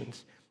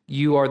nations.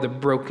 You are the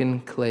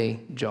broken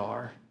clay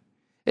jar.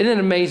 Isn't it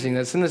amazing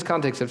that's in this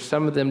context of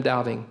some of them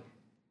doubting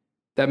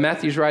that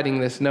Matthew's writing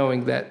this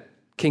knowing that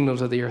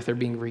kingdoms of the earth are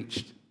being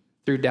reached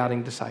through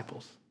doubting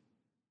disciples?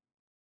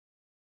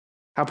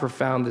 How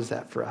profound is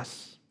that for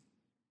us?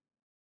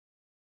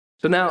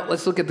 So now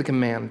let's look at the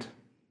command.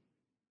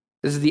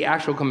 This is the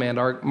actual command,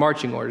 our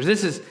marching orders.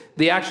 This is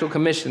the actual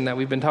commission that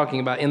we've been talking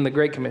about in the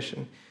Great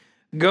Commission.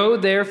 Go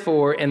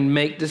therefore and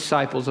make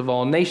disciples of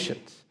all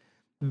nations,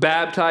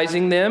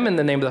 baptizing them in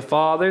the name of the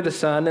Father, the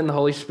Son, and the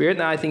Holy Spirit.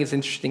 Now I think it's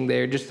interesting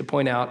there just to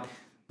point out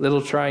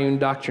little triune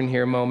doctrine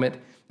here a moment.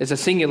 It's a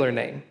singular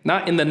name,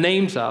 not in the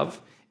names of,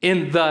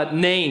 in the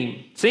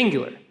name,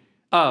 singular,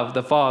 of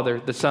the Father,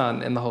 the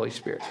Son, and the Holy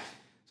Spirit.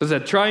 So it's a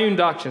triune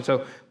doctrine.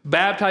 So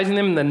baptizing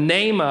them in the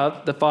name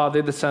of the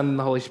Father, the Son, and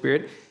the Holy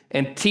Spirit,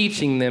 and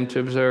teaching them to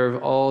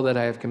observe all that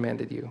I have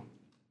commanded you.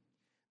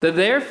 The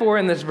therefore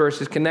in this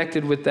verse is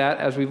connected with that,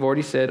 as we've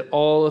already said,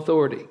 all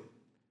authority.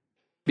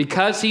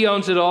 Because he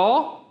owns it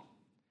all,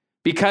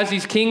 because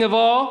he's king of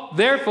all,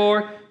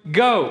 therefore,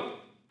 go.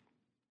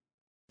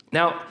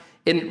 Now,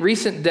 in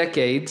recent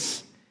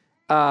decades,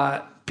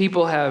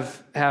 people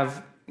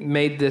have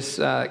made this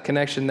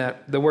connection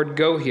that the word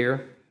go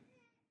here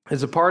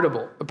is a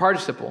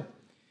participle.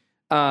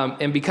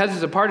 And because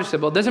it's a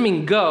participle, it doesn't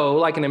mean go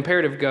like an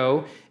imperative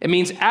go. It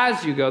means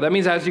as you go. That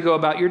means as you go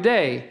about your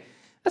day.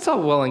 That's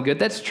all well and good.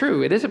 That's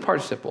true. It is a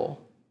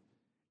participle.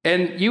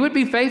 And you would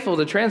be faithful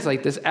to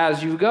translate this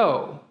as you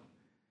go.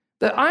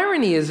 The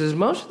irony is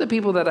most of the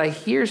people that I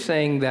hear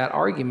saying that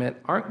argument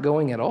aren't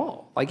going at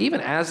all. Like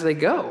even as they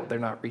go, they're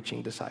not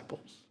reaching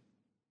disciples.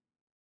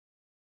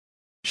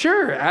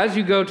 Sure, as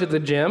you go to the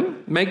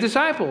gym, make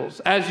disciples.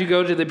 As you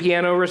go to the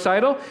piano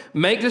recital,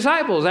 make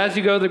disciples. As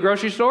you go to the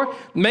grocery store,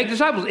 make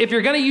disciples. If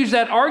you're going to use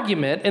that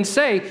argument and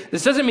say,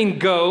 this doesn't mean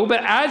go,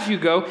 but as you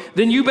go,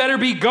 then you better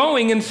be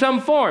going in some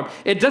form.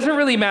 It doesn't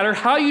really matter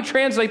how you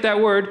translate that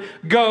word,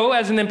 go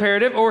as an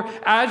imperative, or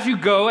as you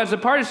go as a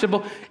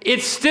participle.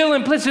 It's still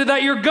implicit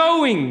that you're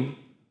going.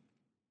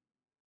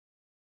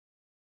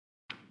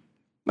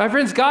 My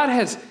friends, God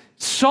has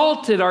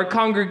salted our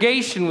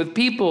congregation with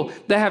people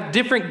that have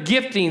different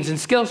giftings and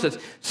skill sets.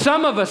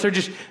 Some of us are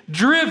just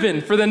driven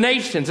for the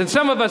nations, and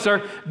some of us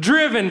are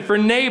driven for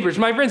neighbors.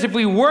 My friends, if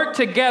we work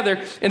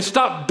together and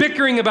stop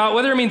bickering about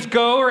whether it means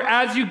go or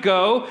as you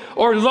go,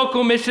 or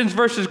local missions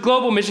versus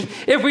global missions,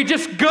 if we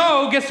just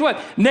go, guess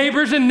what?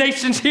 Neighbors and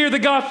nations hear the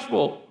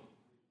gospel.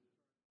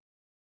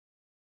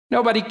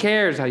 Nobody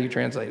cares how you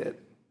translate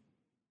it.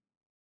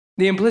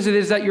 The implicit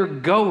is that you're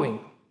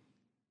going.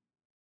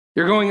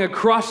 You're going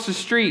across the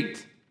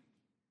street,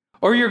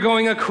 or you're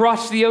going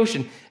across the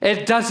ocean.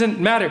 It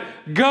doesn't matter.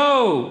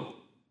 Go.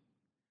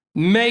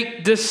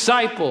 Make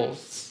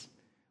disciples.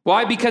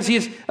 Why? Because he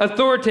is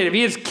authoritative.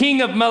 He is king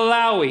of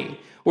Malawi.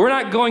 We're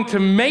not going to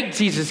make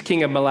Jesus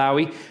king of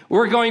Malawi.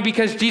 We're going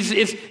because Jesus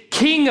is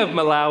king of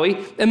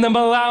Malawi, and the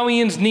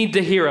Malawians need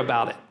to hear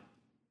about it.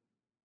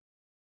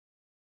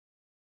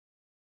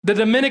 The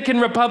Dominican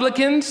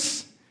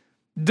Republicans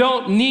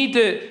don't need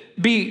to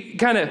be we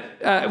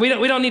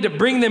don't need to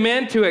bring them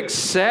in to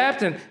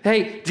accept and,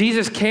 hey,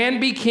 Jesus can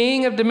be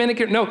king of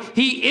Dominican. No,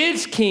 he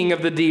is king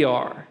of the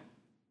DR.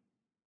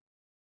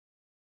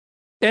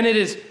 And it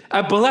is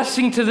a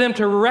blessing to them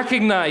to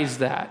recognize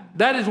that.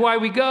 That is why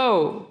we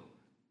go.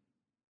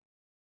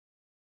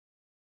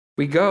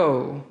 We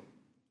go.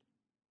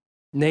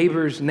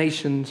 Neighbors,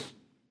 nations,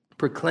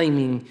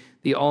 proclaiming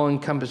the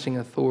all-encompassing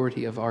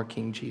authority of our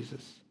King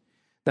Jesus.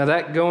 Now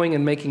that going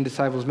and making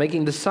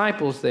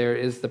disciples there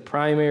is the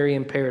primary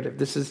imperative.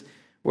 This is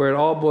where it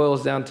all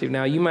boils down to.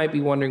 Now you might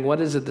be wondering,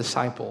 what is a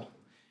disciple?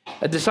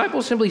 A disciple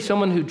is simply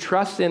someone who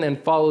trusts in and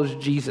follows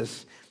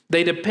Jesus.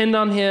 They depend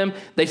on him.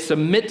 They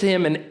submit to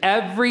him in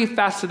every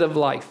facet of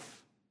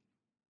life.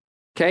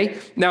 Okay?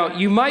 Now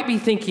you might be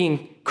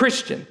thinking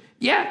Christian.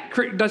 Yeah,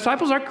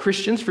 disciples are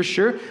Christians for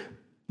sure.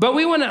 But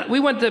we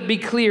want to be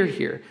clear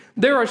here.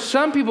 There are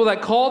some people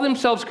that call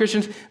themselves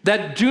Christians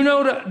that do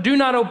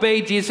not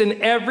obey Jesus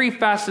in every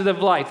facet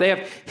of life. They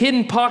have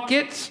hidden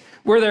pockets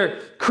where they're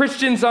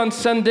Christians on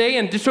Sunday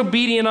and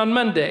disobedient on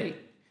Monday.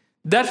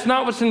 That's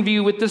not what's in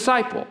view with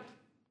disciple.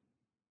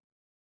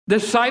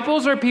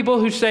 Disciples are people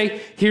who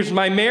say, here's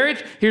my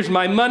marriage, here's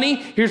my money,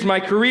 here's my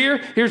career,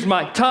 here's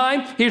my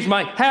time, here's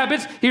my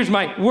habits, here's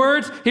my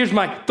words, here's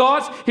my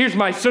thoughts, here's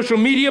my social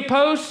media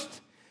posts.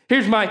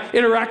 Here's my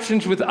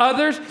interactions with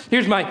others.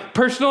 Here's my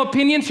personal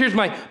opinions. Here's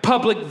my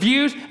public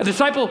views. A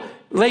disciple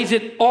lays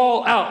it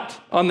all out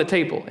on the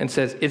table and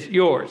says, it's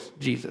yours,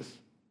 Jesus.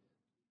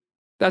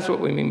 That's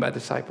what we mean by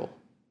disciple.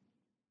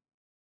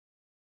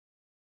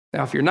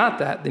 Now, if you're not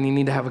that, then you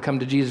need to have a come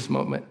to Jesus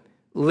moment,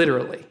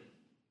 literally,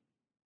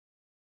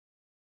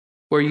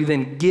 where you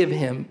then give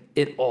him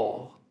it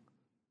all.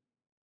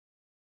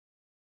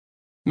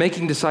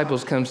 Making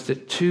disciples comes to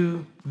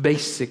two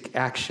basic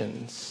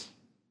actions: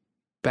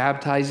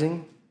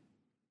 baptizing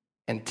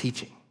and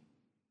teaching.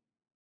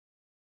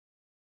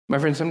 My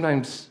friends,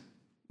 sometimes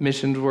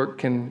missions work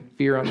can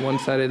veer on one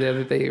side or the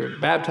other. They are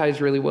baptized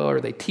really well or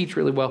they teach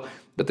really well,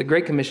 but the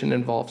Great Commission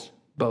involves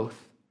both.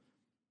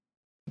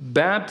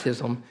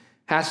 Baptism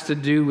has to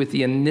do with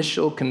the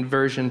initial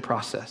conversion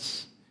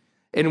process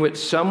in which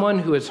someone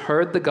who has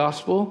heard the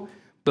gospel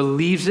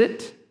believes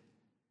it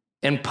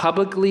and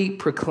publicly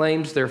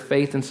proclaims their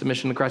faith and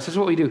submission to Christ. This is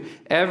what we do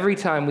every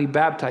time we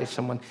baptize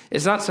someone.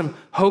 It's not some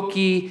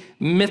hokey,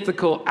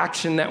 mythical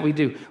action that we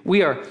do.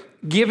 We are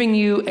giving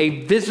you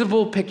a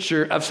visible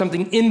picture of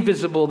something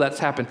invisible that's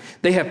happened.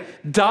 They have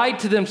died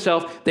to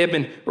themselves. They have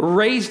been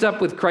raised up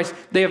with Christ.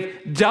 They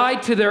have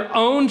died to their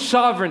own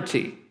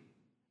sovereignty.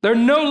 They're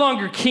no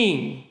longer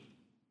king.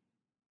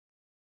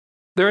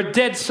 They're a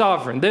dead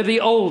sovereign. They're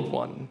the old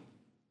one.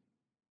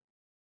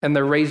 And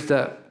they're raised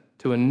up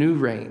to a new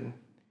reign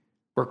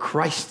where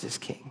Christ is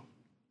king.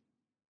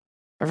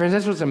 My friends,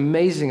 that's what's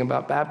amazing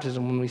about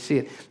baptism when we see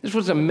it. This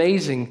was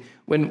amazing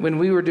when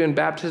we were doing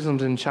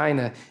baptisms in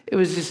China. It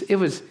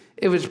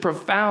was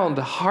profound,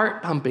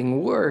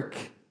 heart-pumping work.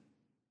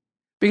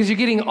 Because you're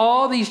getting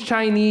all these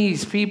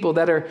Chinese people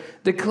that are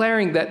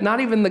declaring that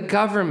not even the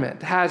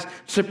government has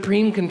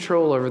supreme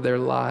control over their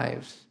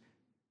lives.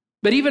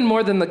 But even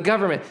more than the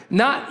government,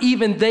 not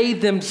even they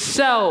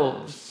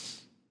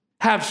themselves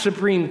have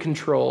supreme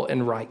control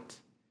and right.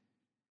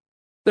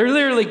 They're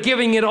literally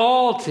giving it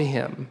all to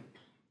him.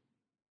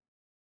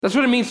 That's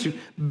what it means to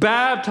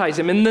baptize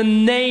him in the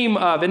name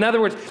of. In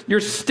other words, you're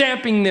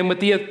stamping them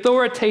with the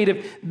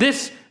authoritative,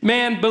 this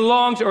man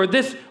belongs, or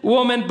this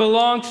woman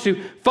belongs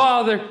to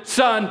Father,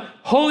 Son,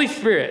 Holy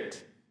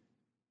Spirit.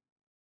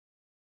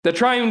 The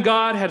triune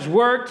God has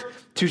worked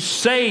to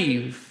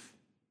save,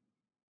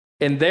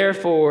 and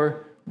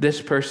therefore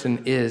this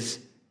person is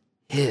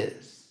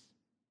his.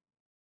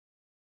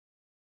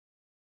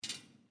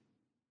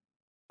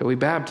 So we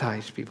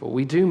baptize people.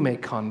 We do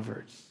make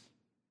converts.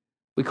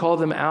 We call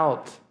them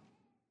out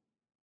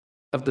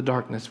of the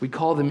darkness. We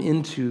call them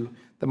into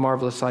the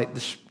marvelous light.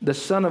 The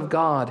Son of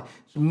God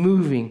is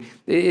moving.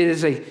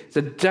 It's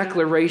a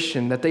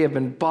declaration that they have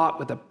been bought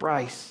with a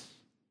price.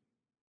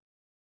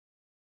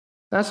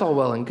 That's all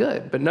well and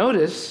good. But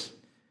notice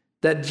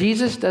that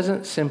Jesus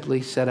doesn't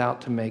simply set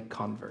out to make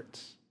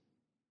converts.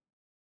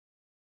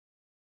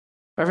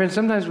 My friends,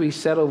 sometimes we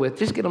settle with,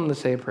 just get them to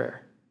say a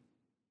prayer.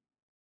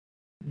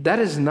 That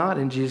is not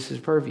in Jesus'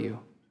 purview.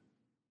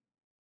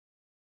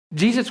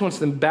 Jesus wants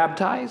them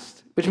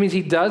baptized, which means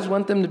he does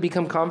want them to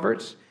become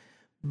converts,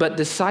 but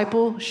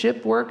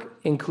discipleship work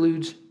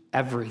includes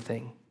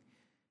everything.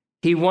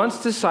 He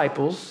wants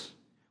disciples,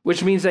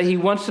 which means that he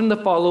wants them to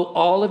follow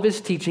all of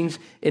his teachings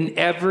in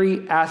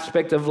every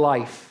aspect of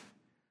life.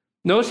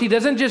 Notice he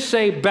doesn't just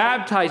say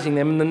baptizing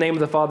them in the name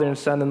of the Father and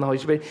Son and the Holy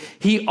Spirit.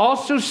 He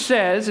also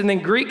says, and in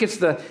Greek it's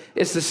the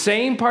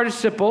same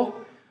participle,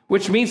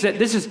 which means that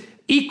this is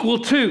equal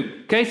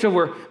to. Okay, so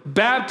we're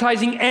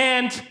baptizing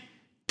and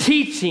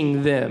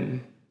teaching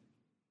them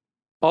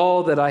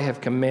all that I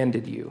have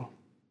commanded you.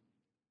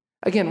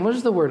 Again, what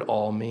does the word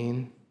all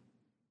mean?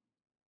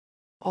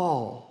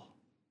 All.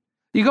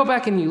 You go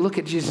back and you look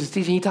at Jesus'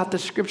 teaching. He taught the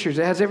scriptures.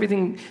 It has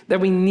everything that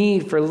we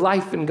need for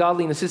life and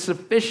godliness. It's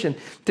sufficient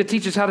to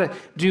teach us how to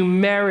do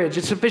marriage.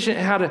 It's sufficient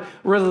how to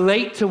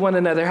relate to one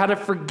another, how to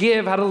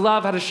forgive, how to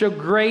love, how to show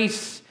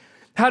grace,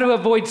 how to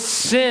avoid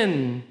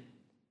sin.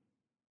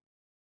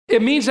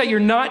 It means that you're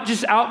not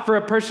just out for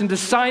a person to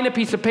sign a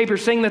piece of paper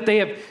saying that they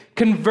have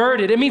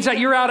converted. It means that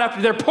you're out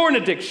after their porn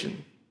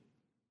addiction.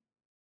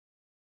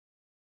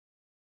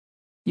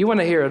 You want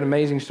to hear an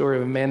amazing story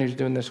of a man who's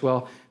doing this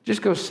well?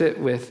 Just go sit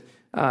with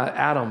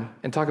Adam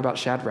and talk about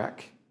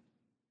Shadrach.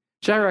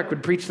 Shadrach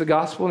would preach the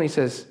gospel, and he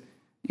says,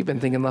 you've been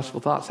thinking lustful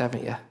thoughts,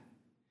 haven't you?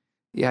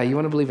 Yeah, you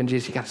want to believe in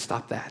Jesus, you got to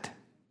stop that.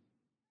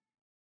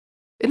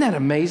 Isn't that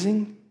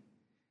amazing?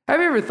 Have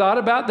you ever thought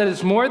about that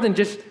it's more than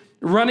just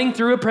running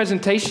through a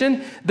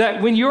presentation,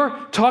 that when you're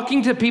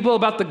talking to people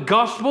about the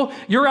gospel,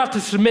 you're out to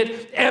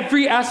submit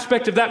every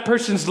aspect of that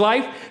person's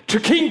life to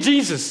King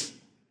Jesus.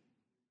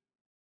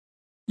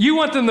 You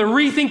want them to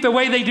rethink the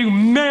way they do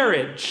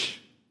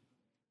marriage.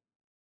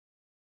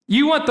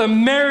 You want the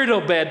marital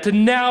bed to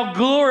now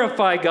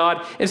glorify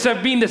God instead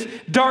of being this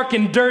dark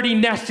and dirty,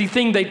 nasty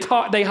thing they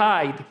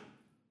hide.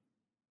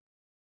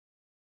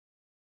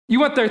 You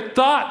want their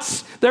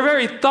thoughts, their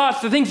very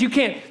thoughts, the things you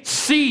can't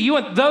see. You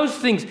want those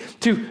things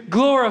to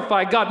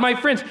glorify God. My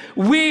friends,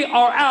 we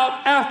are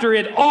out after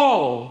it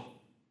all.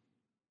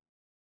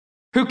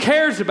 Who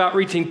cares about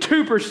reaching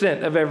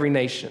 2% of every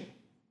nation?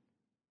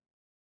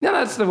 Now,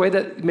 that's the way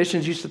that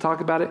missions used to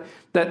talk about it,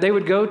 that they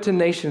would go to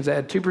nations that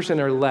had 2%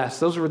 or less.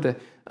 Those were the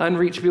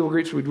unreached people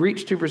groups. We'd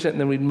reach 2% and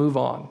then we'd move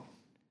on.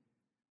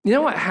 You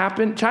know what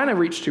happened? China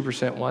reached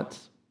 2%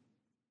 once.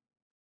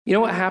 You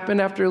know what happened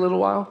after a little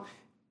while?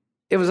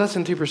 It was less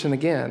than 2%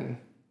 again.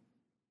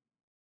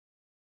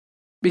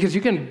 Because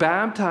you can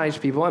baptize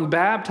people and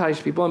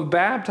baptize people and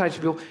baptize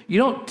people. You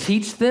don't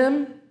teach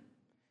them,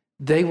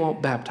 they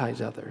won't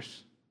baptize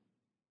others.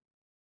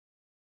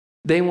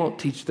 They won't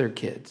teach their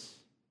kids.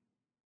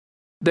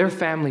 Their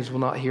families will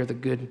not hear the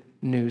good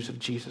news of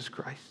Jesus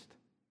Christ.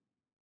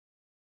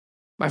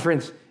 My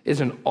friends,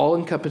 it's an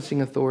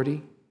all-encompassing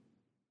authority,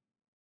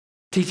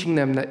 teaching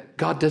them that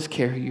God does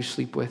care who you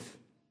sleep with,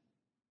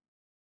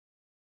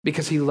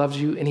 because he loves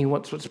you and he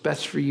wants what's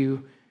best for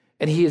you.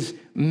 And he has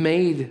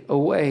made a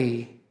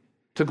way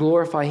to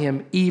glorify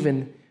him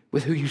even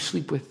with who you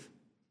sleep with.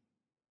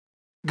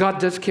 God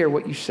does care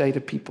what you say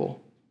to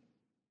people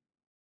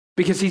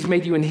because he's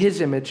made you in his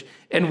image,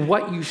 and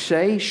what you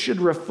say should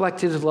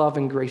reflect his love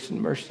and grace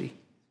and mercy.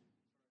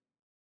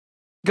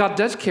 God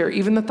does care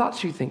even the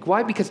thoughts you think.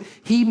 Why? Because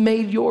he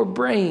made your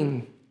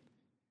brain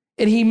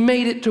and he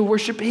made it to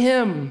worship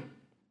him.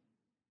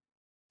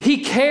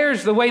 He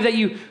cares the way that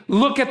you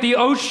look at the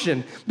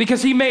ocean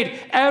because he made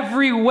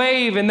every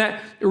wave and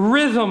that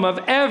rhythm of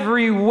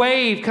every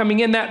wave coming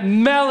in, that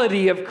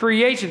melody of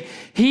creation.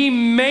 He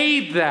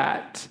made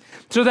that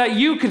so that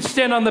you could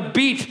stand on the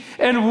beach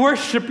and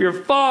worship your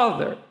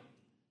Father.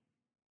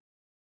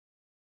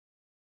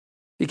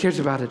 He cares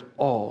about it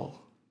all.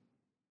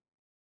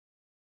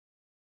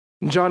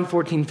 In John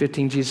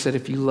 14:15, Jesus said,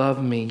 if you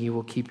love me, you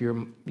will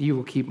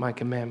keep my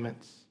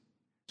commandments.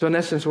 So in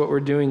essence, what we're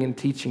doing in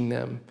teaching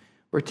them,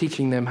 we're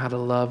teaching them how to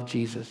love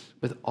Jesus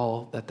with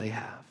all that they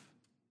have.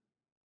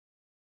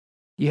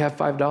 You have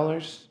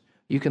 $5,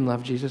 you can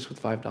love Jesus with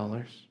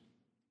 $5.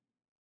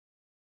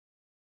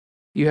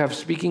 You have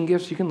speaking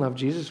gifts, you can love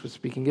Jesus with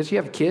speaking gifts. You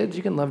have kids,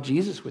 you can love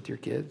Jesus with your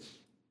kids.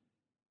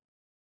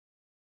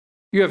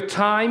 You have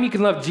time, you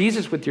can love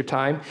Jesus with your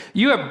time.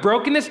 You have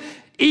brokenness,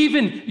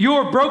 even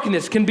your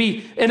brokenness can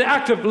be an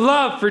act of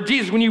love for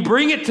Jesus when you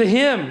bring it to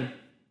him.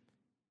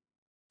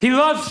 He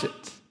loves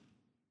it.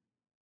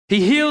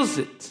 He heals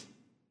it.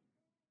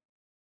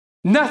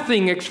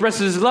 Nothing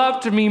expresses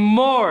love to me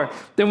more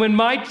than when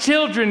my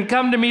children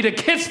come to me to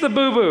kiss the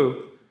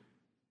boo-boo.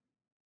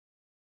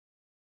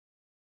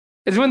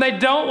 It's when they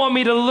don't want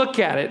me to look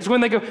at it. It's when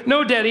they go,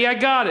 no, Daddy, I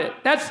got it.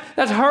 That's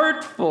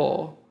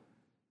hurtful.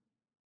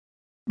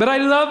 But I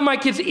love my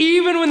kids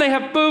even when they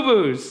have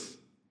boo-boos.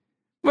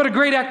 What a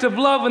great act of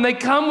love when they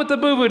come with the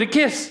boo-boo to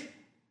kiss.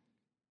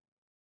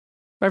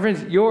 My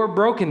friends, your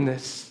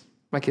brokenness,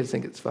 my kids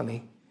think it's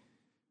funny.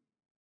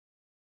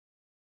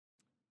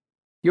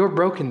 Your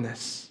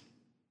brokenness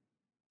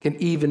can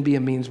even be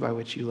a means by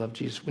which you love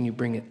Jesus when you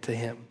bring it to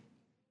him.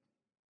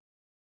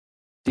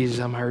 Jesus,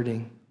 I'm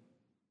hurting.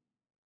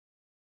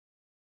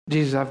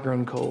 Jesus, I've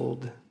grown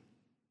cold.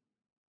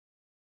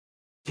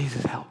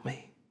 Jesus, help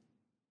me.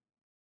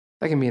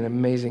 That can be an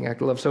amazing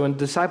act of love. So in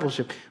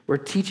discipleship, we're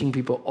teaching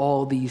people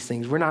all these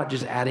things. We're not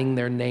just adding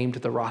their name to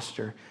the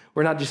roster.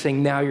 We're not just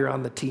saying, now you're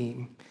on the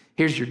team.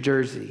 Here's your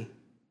jersey.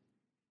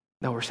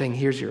 No, we're saying,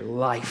 here's your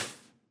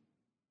life.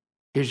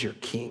 Here's your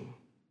king.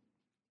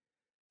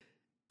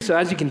 So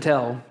as you can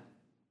tell,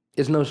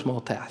 it's no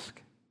small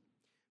task.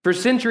 For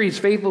centuries,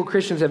 faithful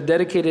Christians have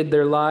dedicated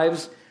their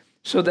lives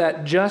so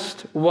that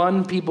just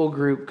one people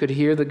group could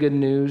hear the good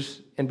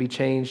news and be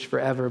changed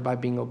forever by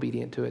being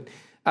obedient to it.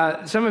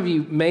 Some of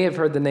you may have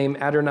heard the name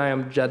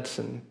Adoniram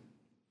Judson.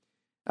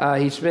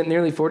 He spent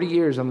nearly 40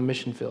 years on the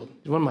mission field.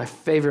 He's one of my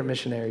favorite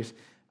missionaries.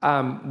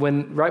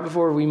 Right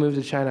before we moved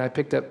to China, I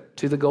picked up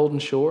To the Golden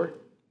Shore.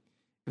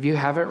 If you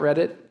haven't read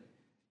it,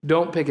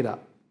 don't pick it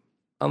up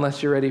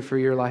unless you're ready for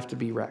your life to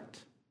be wrecked.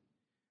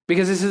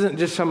 Because this isn't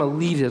just some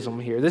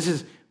elitism here. This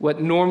is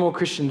what normal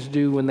Christians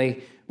do when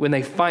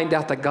they find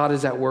out that God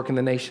is at work in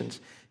the nations.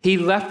 He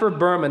left for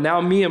Burma,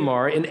 now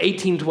Myanmar, in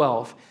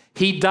 1812.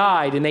 He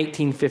died in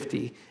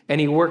 1850,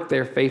 and he worked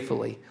there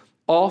faithfully.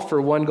 all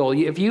for one goal.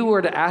 If you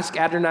were to ask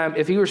Adoniram,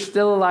 if he were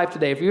still alive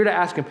today, if you were to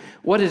ask him,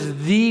 what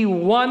is the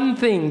one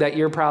thing that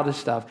you're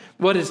proudest of?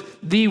 What is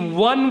the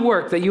one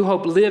work that you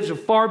hope lives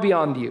far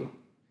beyond you?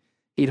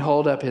 He'd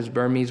hold up his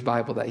Burmese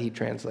Bible that he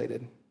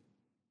translated.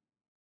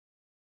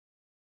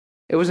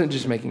 It wasn't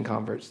just making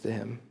converts to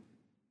him.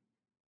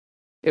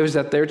 It was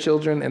that their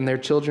children and their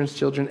children's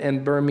children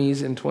and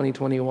Burmese in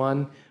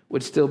 2021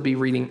 would still be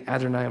reading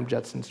Adoniram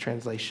Judson's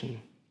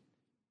translation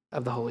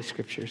of the Holy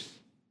Scriptures,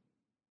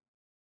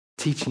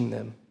 teaching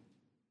them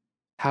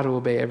how to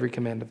obey every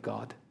command of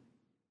God.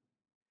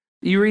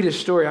 You read his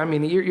story, I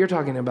mean, you're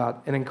talking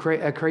about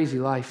a crazy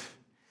life.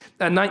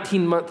 A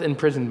 19-month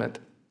imprisonment.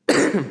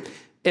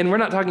 And we're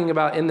not talking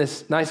about in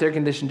this nice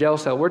air-conditioned jail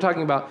cell. We're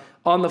talking about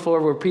on the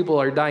floor where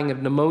people are dying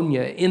of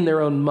pneumonia in their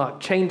own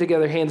muck, chained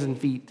together hands and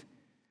feet,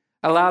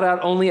 allowed out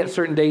only at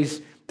certain days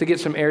to get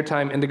some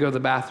airtime and to go to the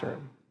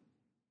bathroom.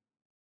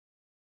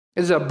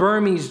 It's a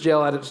Burmese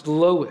jail at its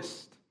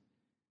lowest.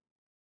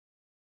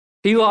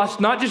 He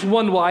lost not just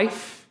one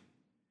wife,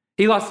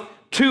 he lost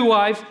 2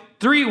 wives,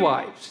 3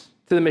 wives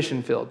to the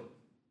mission field.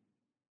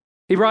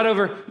 He brought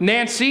over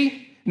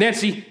Nancy.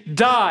 Nancy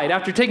died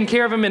after taking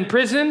care of him in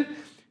prison.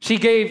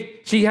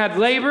 She had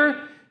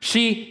labor,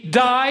 she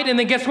died, and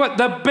then guess what?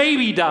 The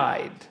baby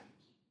died.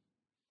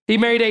 He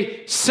married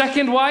a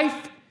second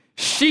wife,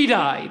 she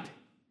died.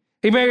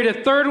 He married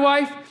a third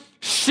wife,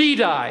 she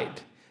died.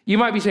 You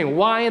might be saying,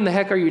 why in the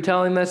heck are you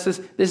telling us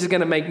this? This is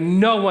going to make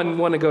no one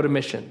want to go to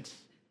missions.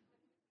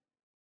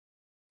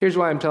 Here's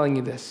why I'm telling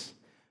you this.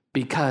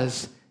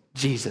 Because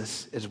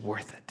Jesus is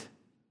worth it.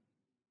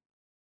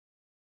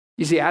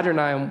 You see,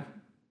 Adoniram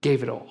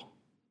gave it all.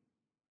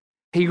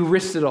 He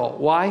risked it all.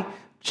 Why?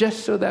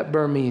 Just so that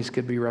Burmese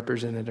could be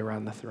represented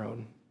around the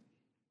throne.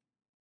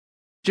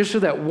 Just so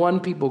that one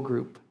people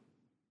group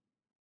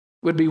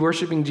would be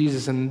worshiping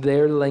Jesus in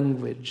their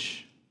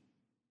language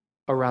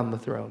around the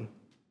throne.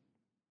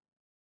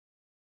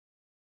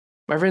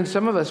 My friends,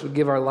 some of us would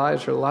give our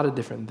lives for a lot of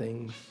different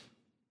things.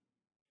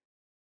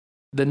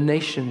 The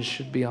nations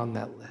should be on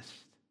that list.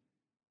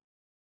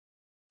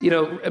 You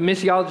know,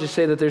 missiologists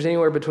say that there's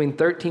anywhere between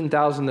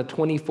 13,000 to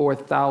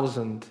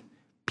 24,000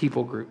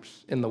 people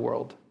groups in the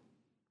world.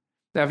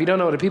 Now, if you don't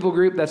know what a people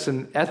group, that's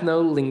an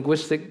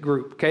ethno-linguistic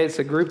group, okay? It's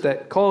a group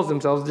that calls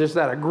themselves just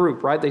that, a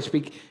group, right? They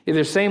speak either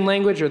the same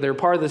language or they're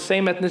part of the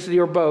same ethnicity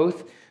or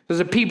both. There's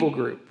a people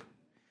group.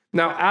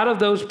 Now, out of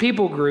those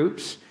people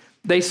groups,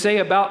 they say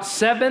about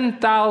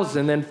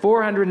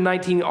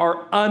 7,419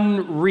 are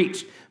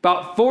unreached.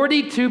 About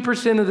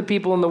 42% of the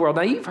people in the world.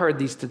 Now, you've heard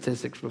these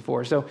statistics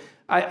before, so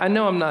I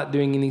know I'm not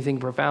doing anything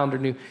profound or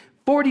new.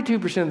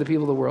 42% of the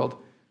people of the world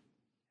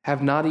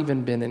have not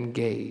even been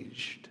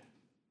engaged.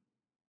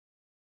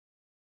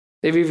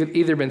 They've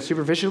either been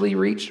superficially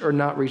reached or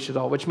not reached at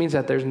all, which means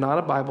that there's not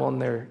a Bible in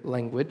their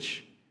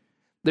language.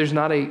 There's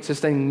not a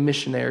sustaining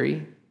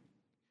missionary.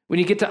 When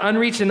you get to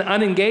unreached and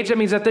unengaged, that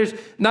means that there's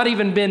not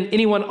even been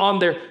anyone on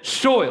their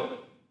soil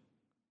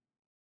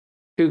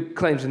who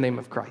claims the name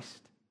of Christ.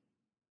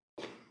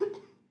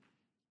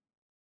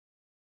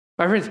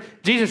 My friends,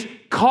 Jesus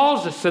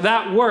calls us to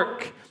that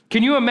work.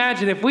 Can you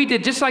imagine if we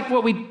did just like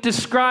what we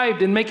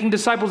described in making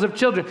disciples of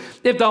children?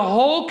 If the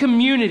whole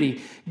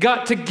community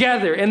got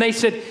together and they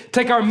said,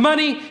 take our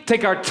money,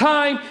 take our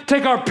time,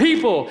 take our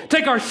people,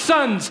 take our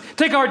sons,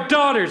 take our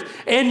daughters,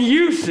 and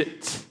use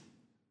it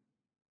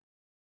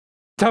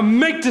to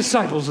make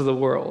disciples of the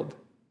world.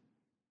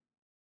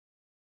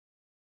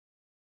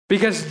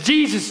 Because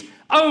Jesus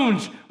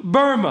owns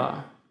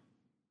Burma.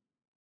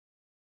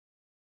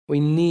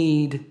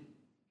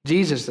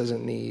 Jesus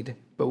doesn't need,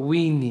 but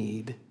we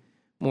need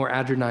more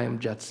Adoniram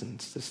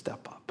Judsons to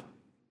step up.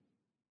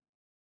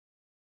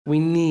 We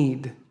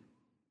need,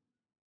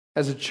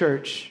 as a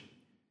church,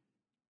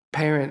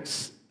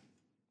 parents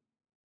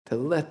to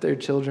let their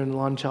children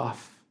launch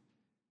off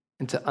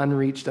into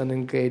unreached,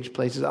 unengaged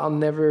places. I'll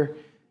never,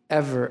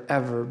 ever,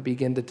 ever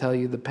begin to tell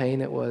you the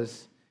pain it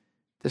was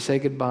to say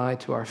goodbye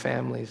to our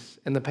families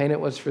and the pain it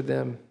was for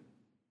them.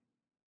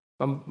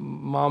 My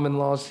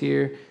mom-in-law's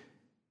here.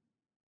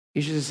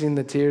 You should have seen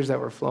the tears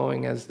that were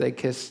flowing as they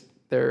kissed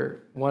their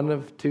one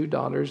of 2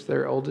 daughters,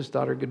 their oldest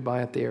daughter,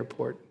 goodbye at the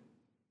airport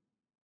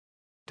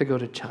to go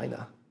to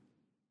China.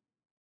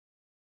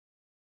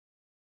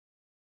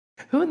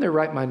 Who in their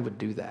right mind would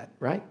do that,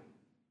 right?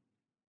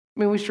 I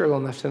mean, we struggle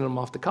enough sending them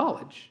off to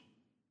college.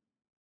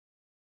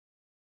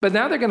 But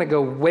now they're going to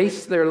go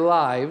waste their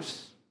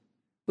lives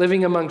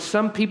living among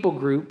some people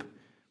group,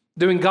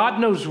 doing God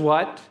knows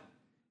what,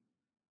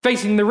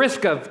 facing the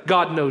risk of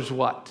God knows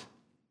what.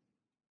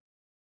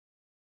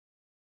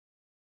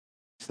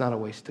 It's not a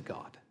waste to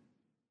God.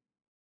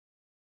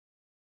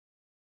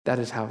 That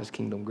is how his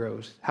kingdom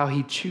grows, how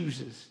he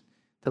chooses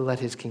to let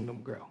his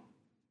kingdom grow.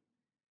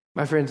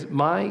 My friends,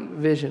 my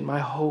vision, my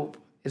hope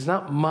is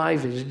not my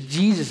vision,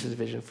 Jesus'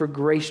 vision for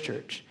Grace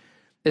Church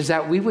is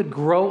that we would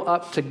grow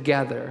up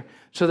together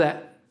so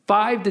that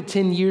 5 to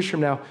 10 years from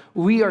now,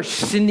 we are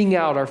sending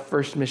out our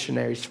first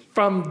missionaries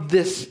from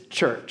this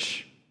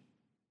church.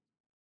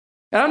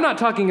 And I'm not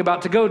talking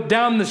about to go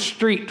down the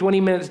street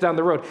 20 minutes down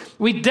the road.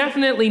 We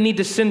definitely need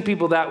to send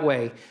people that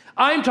way.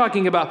 I'm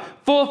talking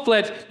about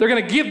full-fledged, they're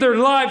going to give their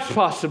lives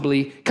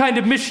possibly, kind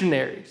of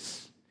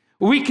missionaries.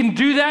 We can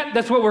do that.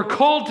 That's what we're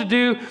called to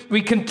do.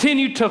 We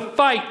continue to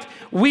fight.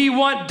 We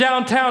want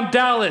downtown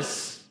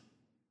Dallas.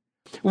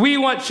 We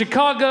want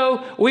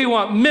Chicago. We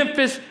want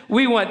Memphis.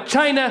 We want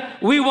China.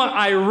 We want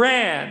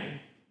Iran.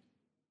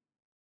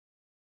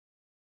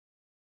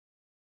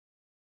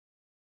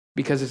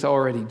 Because it's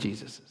already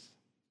Jesus's.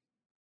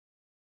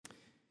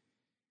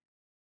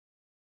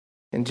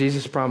 And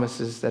Jesus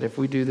promises that if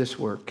we do this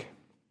work,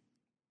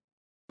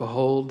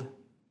 behold,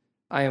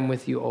 I am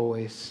with you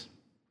always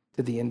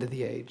to the end of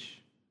the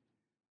age.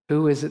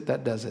 Who is it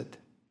that does it?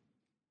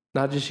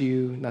 Not just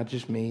you, not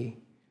just me.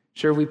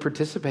 Sure, we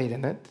participate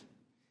in it.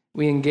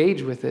 We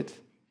engage with it,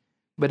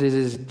 but it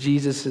is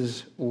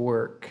Jesus's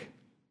work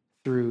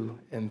through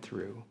and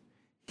through.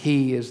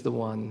 He is the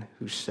one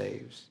who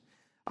saves.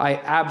 I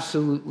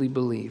absolutely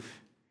believe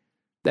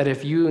that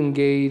if you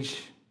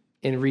engage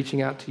in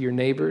reaching out to your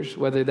neighbors,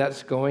 whether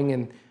that's going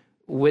and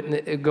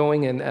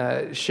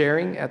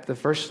sharing at the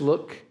First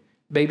Look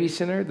Baby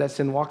Center that's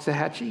in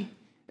Waxahachie.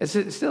 It's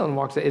still in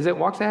Waxahachie. Is it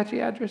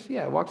Waxahachie address?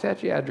 Yeah,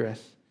 Waxahachie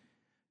address.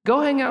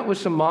 Go hang out with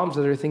some moms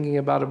that are thinking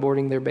about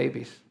aborting their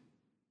babies.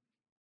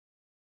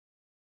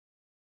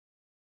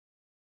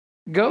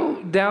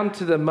 Go down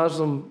to the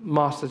Muslim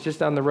mosque that's just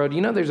down the road. You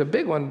know there's a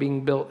big one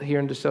being built here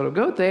in DeSoto.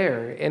 Go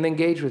there and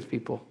engage with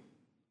people.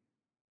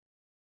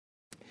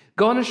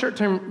 Go on a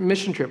short-term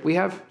mission trip. We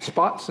have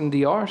spots in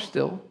DR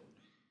still.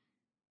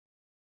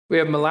 We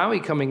have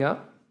Malawi coming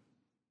up.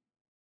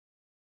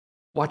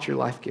 Watch your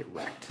life get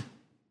wrecked.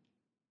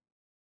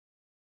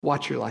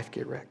 Watch your life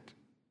get wrecked.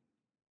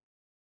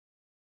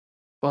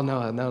 Well,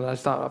 no,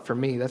 that's not for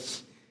me.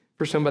 That's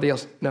for somebody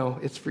else. No,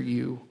 it's for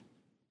you.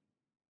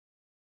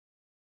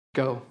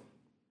 Go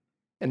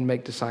and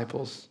make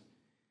disciples.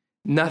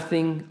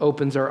 Nothing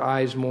opens our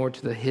eyes more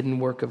to the hidden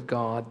work of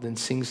God than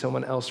seeing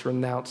someone else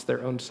renounce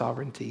their own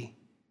sovereignty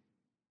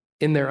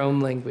in their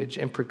own language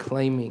and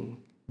proclaiming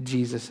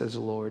Jesus as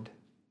Lord.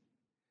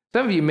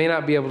 Some of you may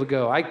not be able to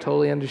go. I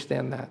totally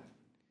understand that.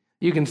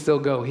 You can still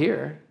go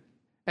here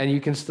and you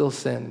can still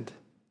send.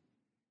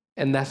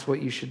 And that's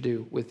what you should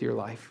do with your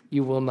life.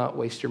 You will not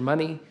waste your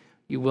money.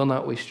 You will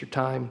not waste your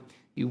time.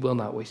 You will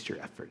not waste your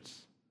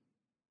efforts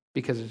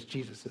because it's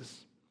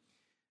Jesus's.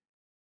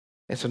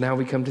 And so now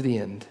we come to the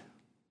end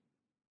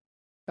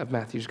of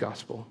Matthew's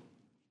gospel.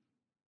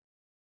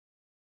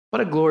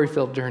 What a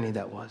glory-filled journey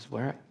that was,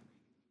 right?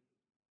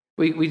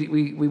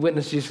 We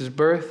witnessed Jesus'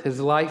 birth, his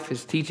life,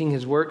 his teaching,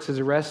 his works, his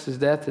arrest, his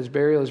death, his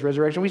burial, his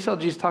resurrection. We saw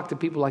Jesus talk to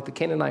people like the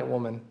Canaanite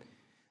woman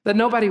that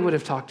nobody would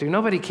have talked to.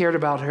 Nobody cared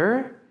about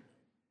her.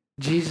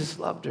 Jesus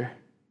loved her.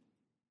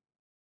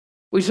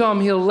 We saw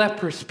him heal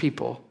leprous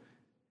people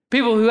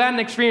who hadn't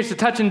experienced a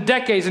touch in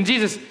decades. And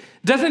Jesus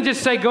doesn't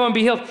just say, go and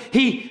be healed.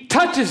 He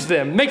touches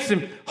them, makes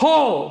them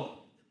whole.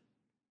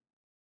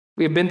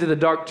 We have been to the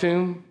dark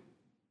tomb,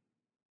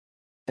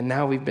 and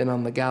now we've been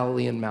on the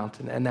Galilean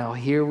mountain, and now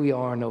here we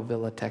are in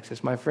Ovilla,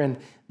 Texas. My friend,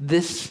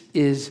 this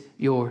is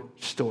your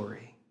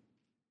story.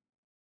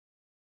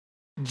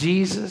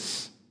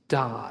 Jesus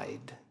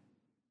died,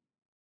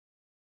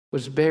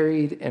 was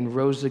buried, and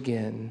rose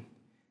again,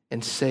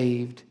 and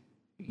saved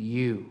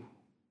you.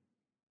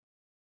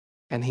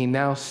 And he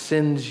now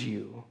sends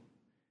you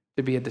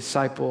to be a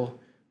disciple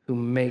who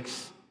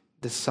makes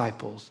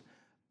disciples.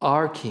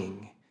 Our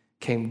King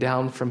came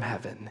down from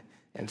heaven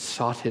and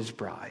sought his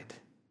bride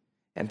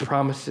and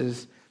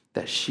promises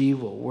that she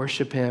will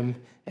worship him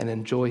and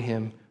enjoy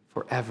him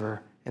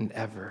forever and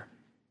ever.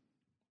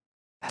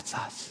 That's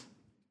us.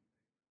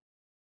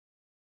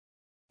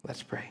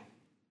 Let's pray.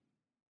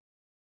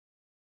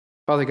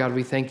 Father God,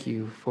 we thank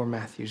you for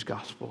Matthew's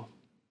gospel.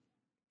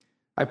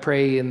 I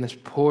pray in this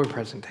poor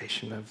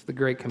presentation of the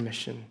Great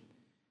Commission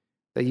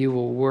that you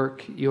will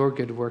work your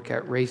good work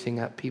at raising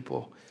up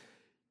people.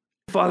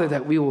 Father,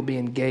 that we will be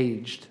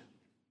engaged,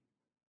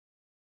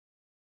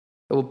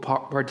 that we'll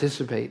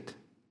participate.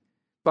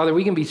 Father,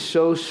 we can be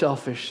so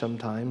selfish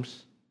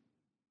sometimes.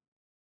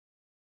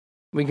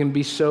 We can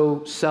be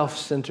so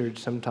self-centered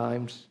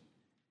sometimes.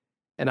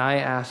 And I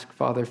ask,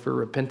 Father, for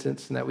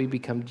repentance and that we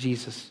become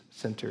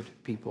Jesus-centered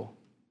people.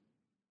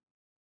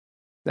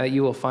 That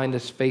you will find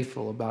us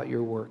faithful about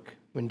your work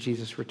when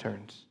Jesus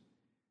returns.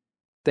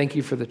 Thank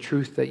you for the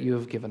truth that you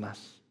have given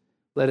us.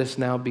 Let us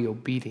now be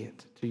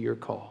obedient to your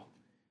call.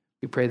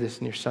 We pray this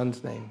in your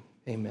Son's name.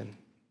 Amen.